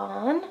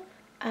yarn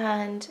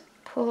and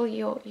pull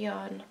your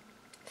yarn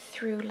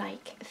through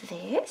like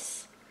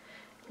this,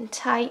 and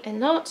tie a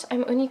knot.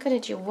 I'm only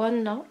going to do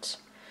one knot.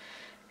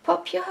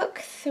 Pop your hook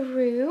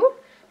through,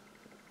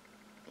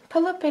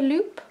 pull up a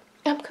loop.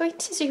 I'm going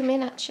to zoom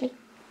in actually.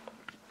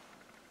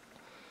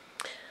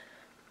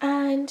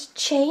 And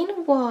chain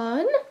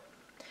one,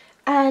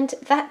 and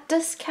that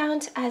does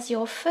count as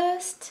your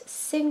first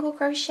single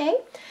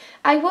crochet.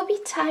 I will be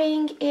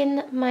tying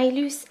in my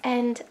loose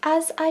end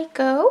as I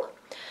go.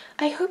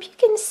 I hope you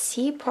can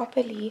see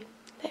properly.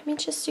 Let me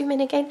just zoom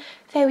in again.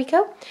 There we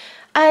go.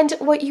 And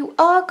what you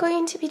are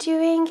going to be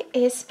doing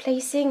is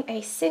placing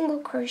a single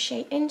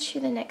crochet into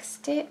the next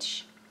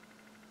stitch,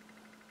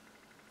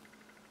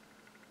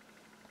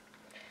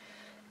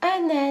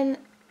 and then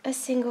a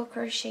single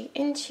crochet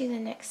into the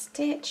next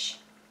stitch,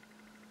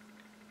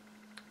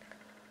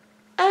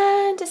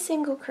 and a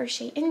single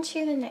crochet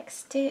into the next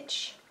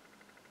stitch,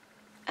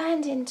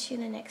 and into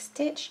the next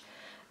stitch,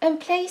 and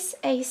place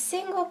a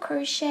single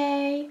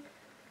crochet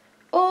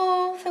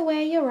all the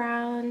way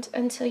around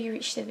until you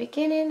reach the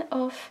beginning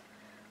of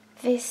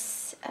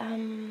this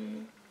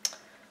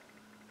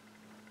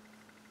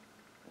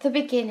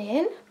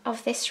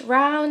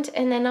round,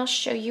 and then I'll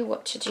show you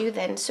what to do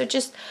then. So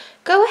just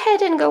go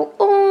ahead and go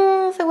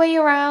all the way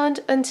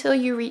around until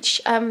you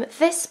reach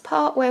this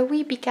part where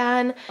we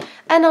began,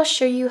 and I'll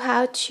show you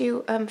how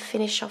to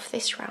finish off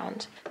this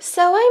round.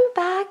 So I'm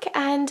back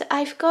and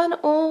I've gone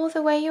all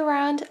the way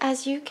around,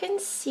 as you can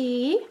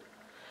see.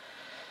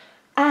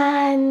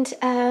 And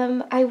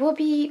I will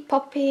be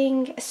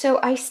popping, so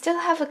I still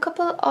have a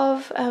couple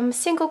of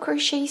single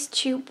crochets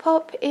to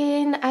pop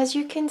in, as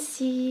you can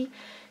see,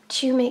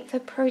 to make the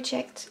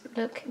project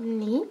look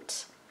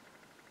neat.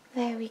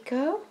 There we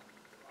go.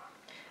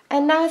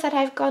 And now that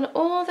I've gone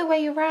all the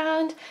way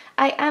around,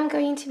 I am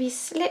going to be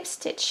slip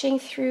stitching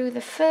through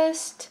the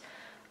first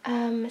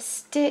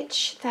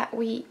stitch that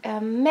we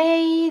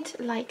made,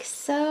 like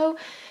so.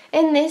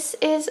 And this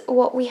is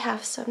what we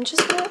have. So I'm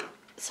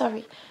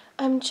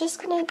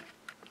just gonna,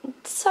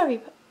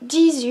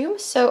 de-zoom.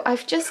 So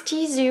I've just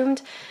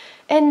de-zoomed,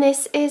 and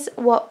this is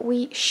what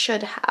we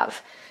should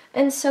have.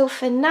 And so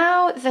for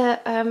now,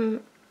 the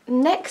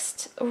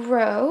next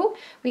row,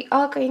 we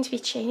are going to be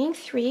chaining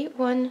 3,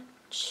 1,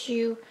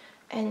 2,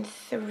 and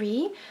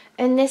 3,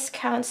 and this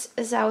counts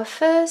as our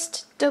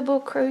first double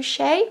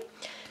crochet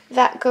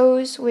that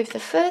goes with the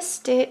first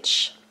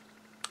stitch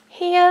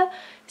here.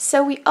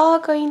 So we are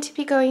going to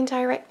be going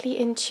directly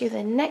into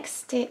the next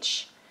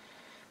stitch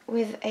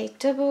with a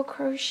double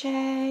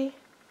crochet,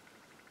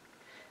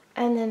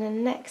 and then the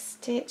next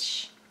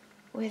stitch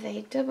with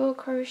a double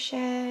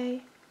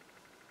crochet,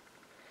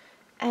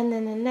 and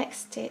then the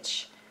next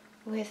stitch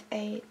with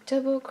a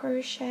double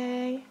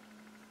crochet,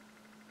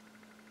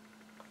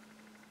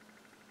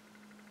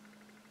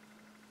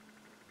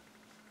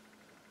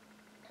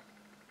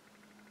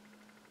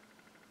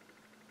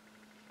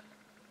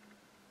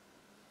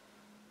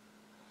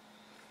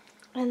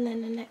 and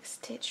then the next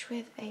stitch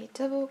with a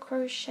double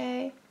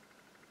crochet,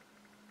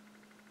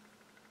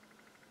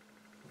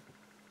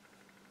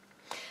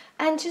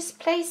 and just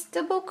place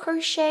double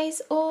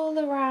crochets all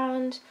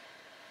around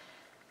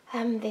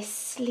this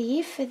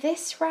sleeve for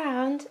this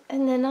round,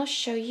 and then I'll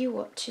show you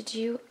what to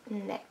do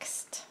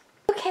next.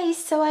 Okay,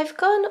 so I've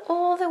gone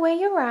all the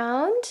way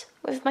around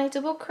with my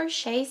double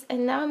crochets,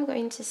 and now I'm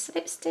going to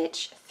slip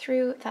stitch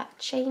through that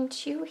chain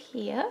 2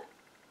 here,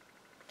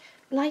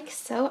 like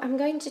so. I'm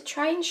going to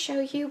try and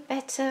show you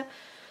better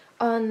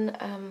on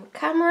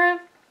camera.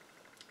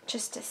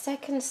 Just a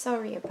second,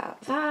 sorry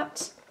about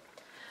that.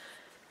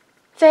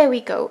 There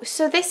we go.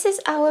 So this is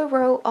our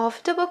row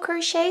of double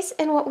crochets,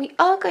 and what we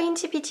are going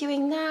to be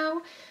doing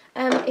now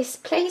is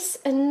place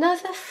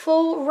another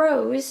 4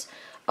 rows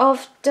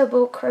of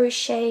double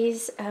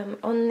crochets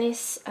on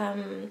this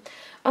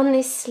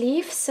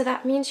sleeve. So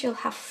that means you'll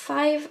have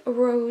 5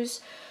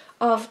 rows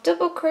of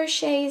double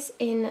crochets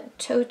in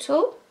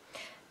total.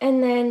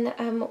 And then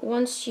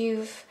once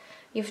you've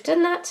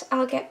done that,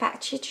 I'll get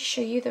back to you to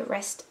show you the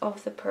rest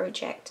of the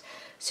project.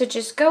 So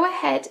just go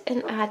ahead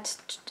and add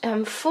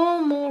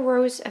 4 more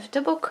rows of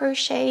double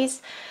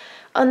crochets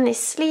on this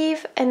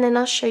sleeve, and then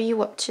I'll show you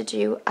what to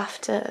do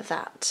after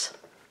that.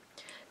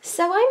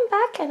 So I'm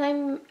back,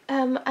 and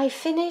I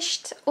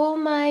finished all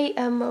my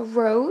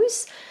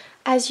rows.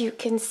 As you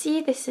can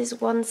see, this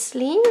is one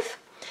sleeve,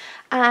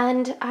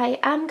 and I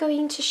am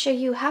going to show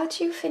you how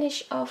to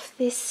finish off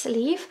this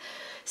sleeve.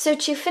 So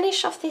to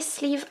finish off this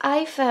sleeve,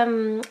 I've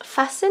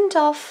fastened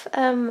off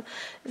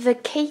the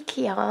cake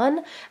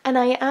yarn, and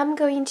I am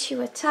going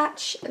to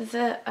attach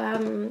the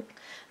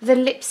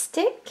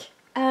lipstick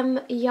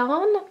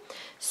yarn.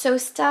 So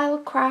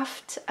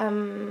Stylecraft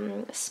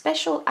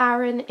Special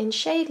Aran in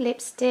shade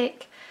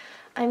lipstick.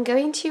 I'm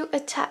going to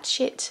attach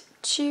it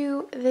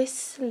to this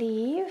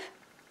sleeve,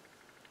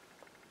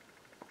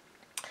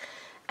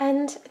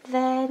 and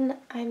then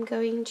I'm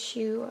going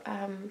to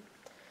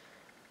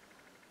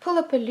pull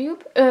up a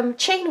loop,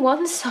 chain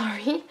 1,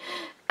 sorry,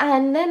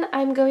 and then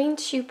I'm going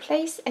to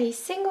place a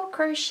single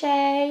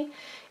crochet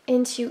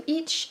into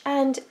each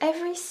and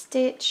every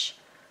stitch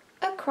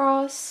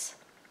across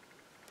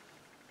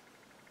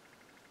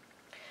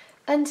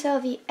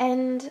until the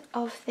end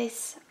of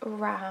this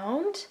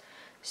round.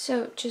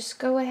 So just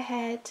go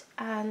ahead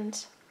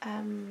and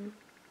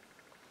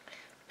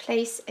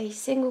place a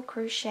single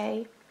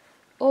crochet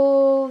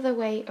all the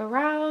way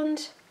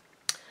around.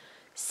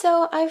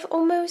 So I've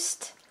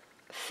almost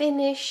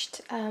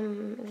finished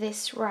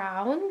this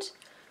round,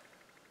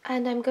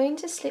 and I'm going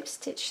to slip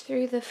stitch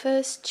through the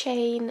first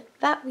chain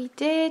that we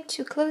did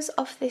to close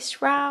off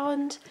this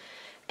round,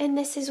 and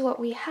this is what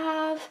we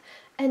have.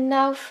 And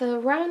now for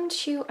round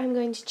 2, I'm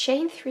going to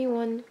chain 3,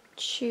 1,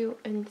 2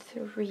 and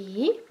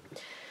 3,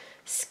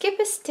 skip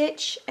a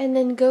stitch and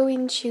then go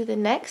into the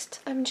next.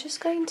 I'm just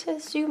going to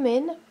zoom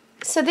in.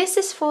 So this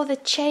is for the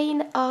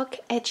chain arc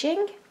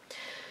edging.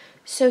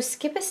 So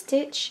skip a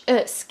stitch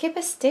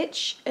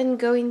and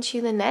go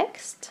into the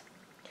next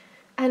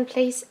and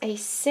place a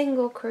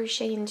single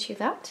crochet into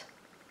that.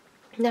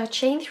 Now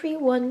chain 3,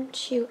 1,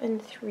 2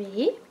 and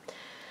 3,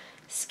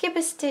 skip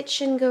a stitch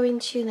and go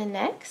into the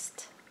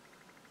next,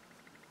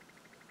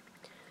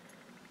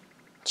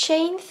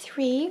 chain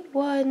 3,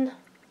 1,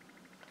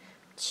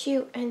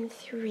 2 and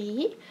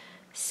 3,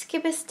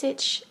 skip a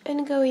stitch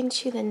and go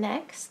into the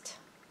next,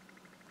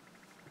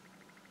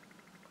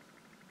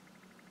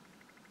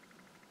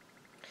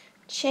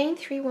 chain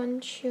 3, 1,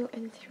 2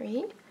 and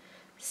 3,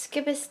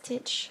 skip a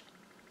stitch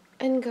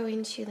and go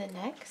into the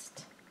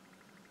next,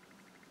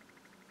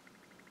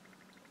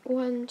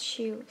 1,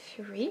 2,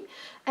 3,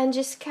 and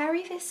just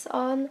carry this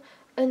on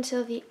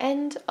until the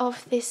end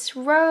of this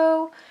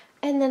row,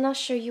 and then I'll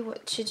show you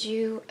what to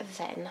do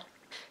then.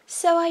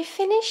 So I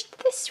finished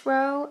this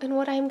row, and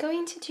what I'm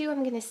going to do,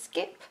 I'm going to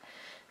skip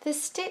the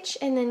stitch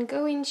and then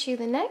go into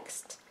the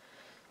next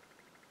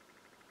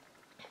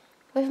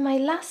with my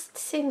last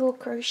single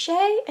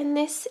crochet, and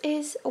this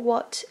is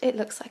what it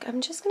looks like.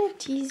 I'm just going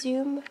to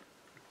de-zoom,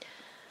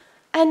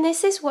 and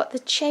this is what the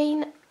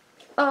chain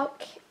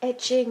arc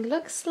edging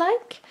looks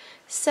like.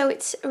 So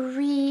it's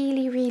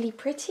really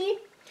pretty.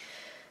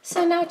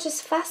 So now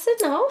just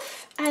fasten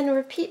off and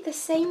repeat the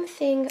same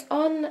thing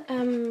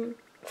on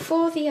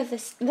for the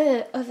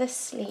other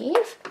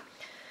sleeve,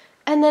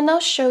 and then I'll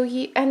show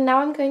you, and now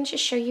I'm going to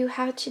show you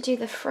how to do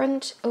the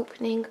front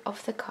opening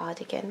of the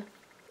cardigan.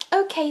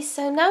 Okay,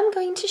 so now I'm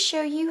going to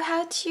show you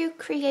how to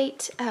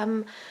create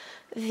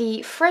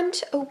the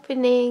front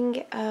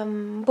opening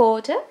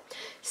border.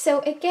 So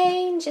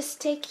again,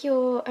 just take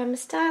your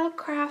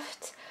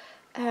Stylecraft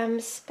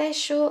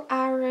Special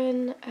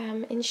Aran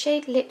in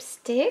shade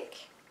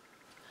Lipstick.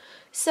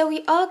 So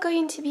we are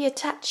going to be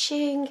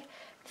attaching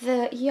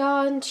the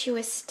yarn to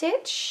a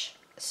stitch.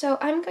 So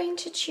I'm going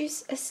to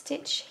choose a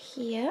stitch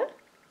here.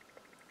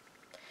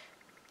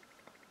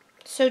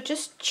 So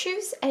just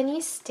choose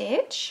any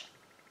stitch.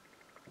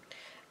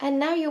 And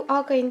now you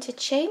are going to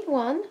chain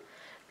 1,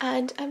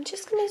 and I'm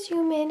just going to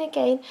zoom in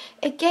again.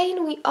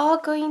 Again, we are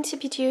going to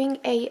be doing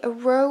a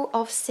row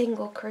of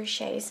single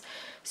crochets.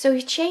 So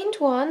we chained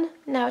 1,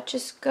 now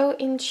just go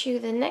into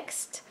the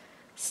next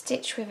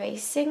stitch with a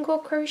single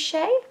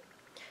crochet,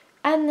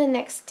 and the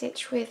next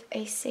stitch with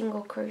a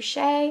single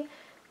crochet,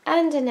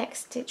 and the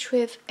next stitch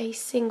with a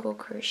single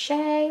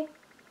crochet,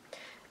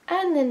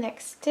 and the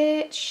next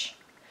stitch,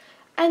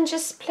 and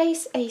just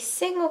place a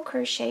single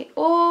crochet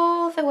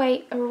all the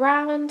way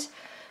around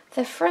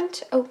the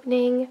front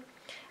opening,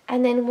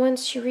 and then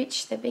once you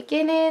reach the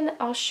beginning,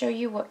 I'll show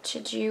you what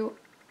to do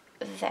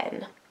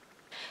then.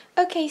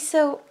 Okay,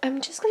 so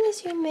I'm just going to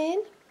zoom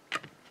in.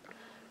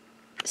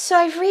 So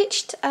I've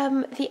reached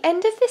the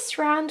end of this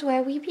round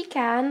where we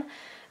began,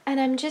 and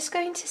I'm just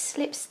going to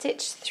slip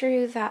stitch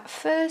through that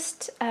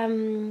first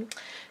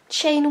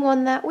chain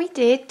 1 that we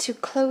did to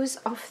close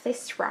off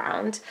this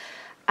round.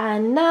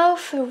 And now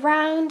for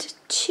round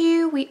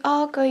 2, we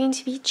are going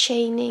to be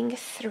chaining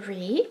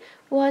 3,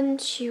 1,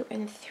 2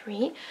 and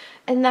 3,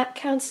 and that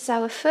counts as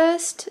our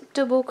first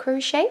double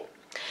crochet.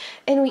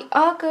 And we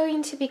are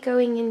going to be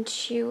going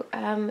into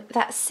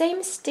that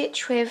same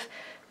stitch with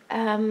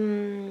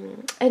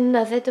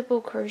another double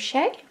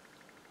crochet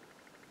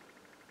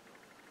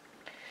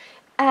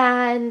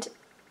and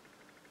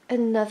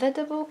another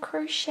double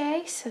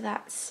crochet. So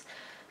that's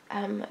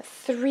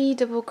 3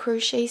 double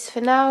crochets for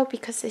now,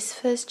 because this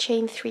first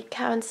chain 3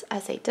 counts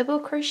as a double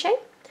crochet,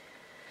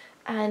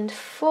 and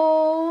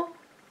 4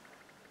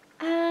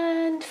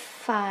 and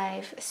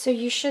 5. So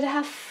you should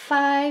have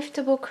 5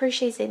 double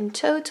crochets in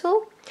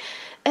total,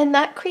 and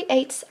that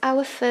creates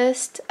our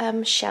first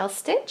shell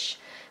stitch.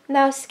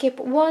 Now skip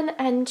 1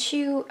 and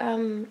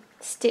 2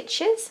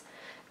 stitches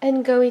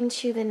and go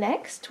into the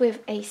next with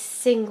a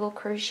single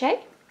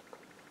crochet.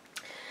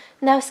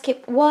 Now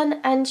skip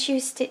 1 and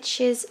 2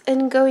 stitches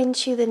and go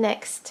into the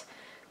next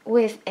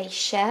with a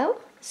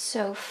shell.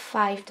 So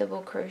 5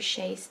 double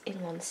crochets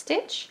in 1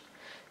 stitch.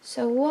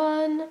 So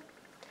 1,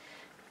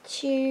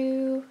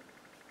 2,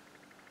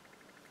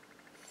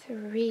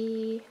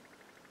 3,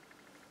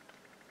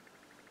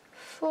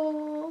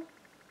 4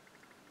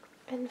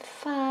 and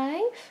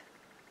 5.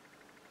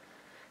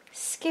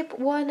 Skip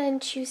 1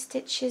 and 2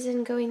 stitches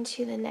and go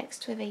into the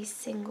next with a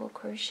single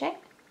crochet.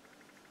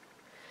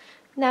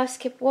 Now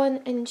skip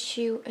 1 and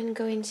 2 and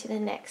go into the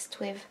next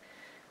with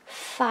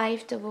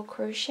 5 double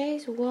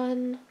crochets.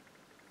 1,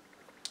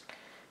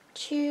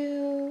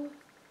 2,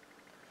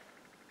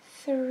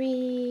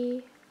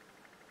 3,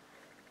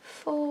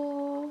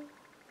 4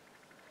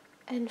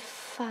 and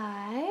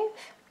 5.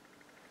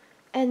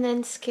 and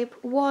then skip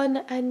 1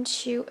 and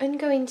 2 and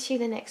go into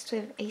the next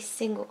with a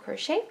single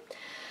crochet.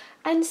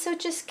 And so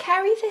just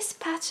carry this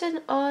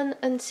pattern on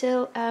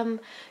until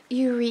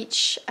you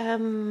reach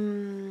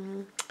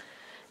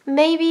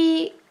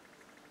maybe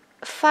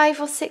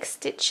 5 or 6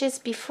 stitches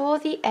before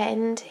the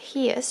end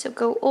here. So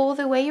go all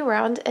the way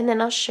around, and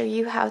then I'll show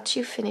you how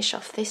to finish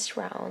off this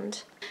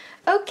round.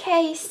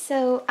 Okay,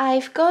 so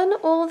I've gone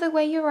all the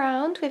way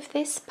around with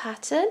this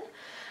pattern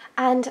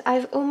and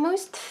I've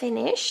almost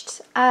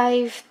finished.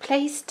 I've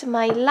placed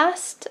my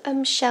last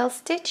shell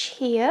stitch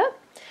here.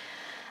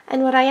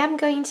 And what I am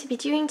going to be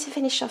doing to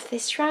finish off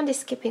this round is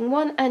skipping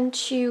 1 and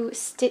 2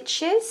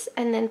 stitches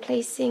and then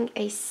placing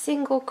a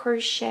single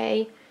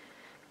crochet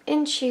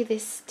into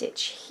this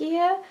stitch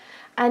here.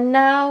 And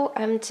now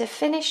to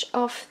finish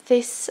off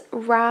this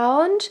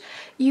round,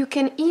 you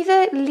can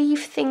either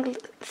leave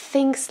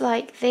things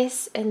like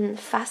this and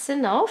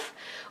fasten off,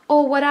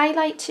 or what I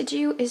like to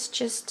do is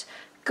just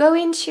go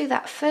into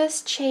that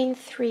first chain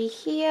 3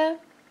 here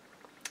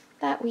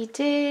that we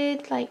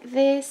did like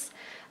this,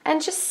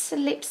 and just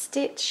slip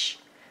stitch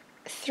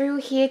through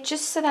here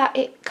just so that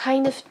it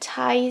kind of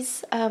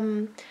ties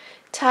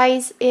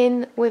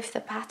in with the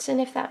pattern,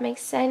 if that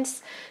makes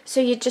sense. So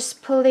you're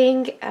just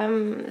pulling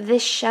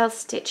this shell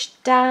stitch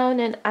down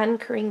and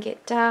anchoring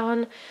it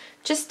down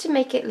just to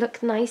make it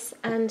look nice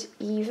and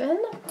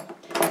even.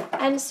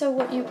 And so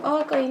what you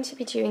are going to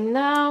be doing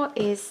now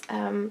is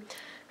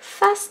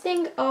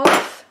fastening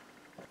off.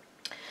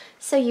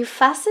 So you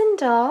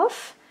fastened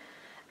off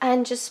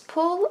and just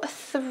pull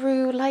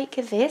through like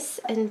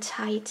this and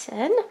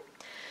tighten.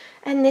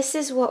 And this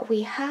is what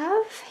we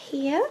have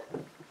here.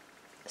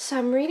 So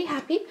I'm really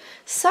happy.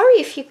 Sorry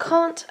if you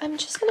can't, I'm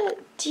just gonna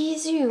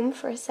de-zoom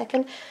for a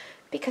second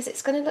because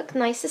it's gonna look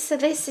nicer. So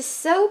this is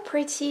so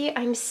pretty.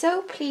 I'm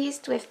so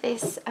pleased with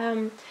this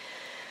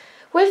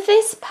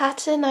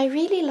pattern. I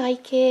really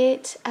like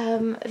it.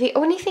 The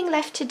only thing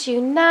left to do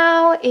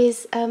now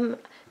is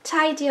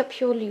tidy up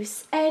your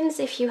loose ends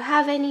if you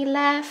have any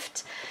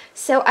left.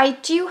 So I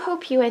do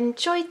hope you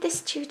enjoyed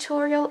this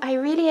tutorial. I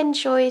really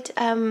enjoyed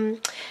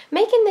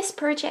making this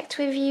project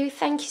with you.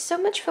 Thank you so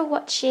much for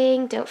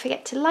watching. Don't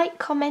forget to like,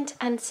 comment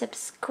and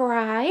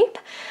subscribe,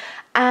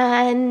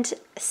 and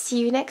see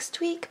you next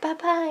week. Bye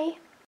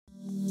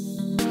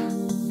bye.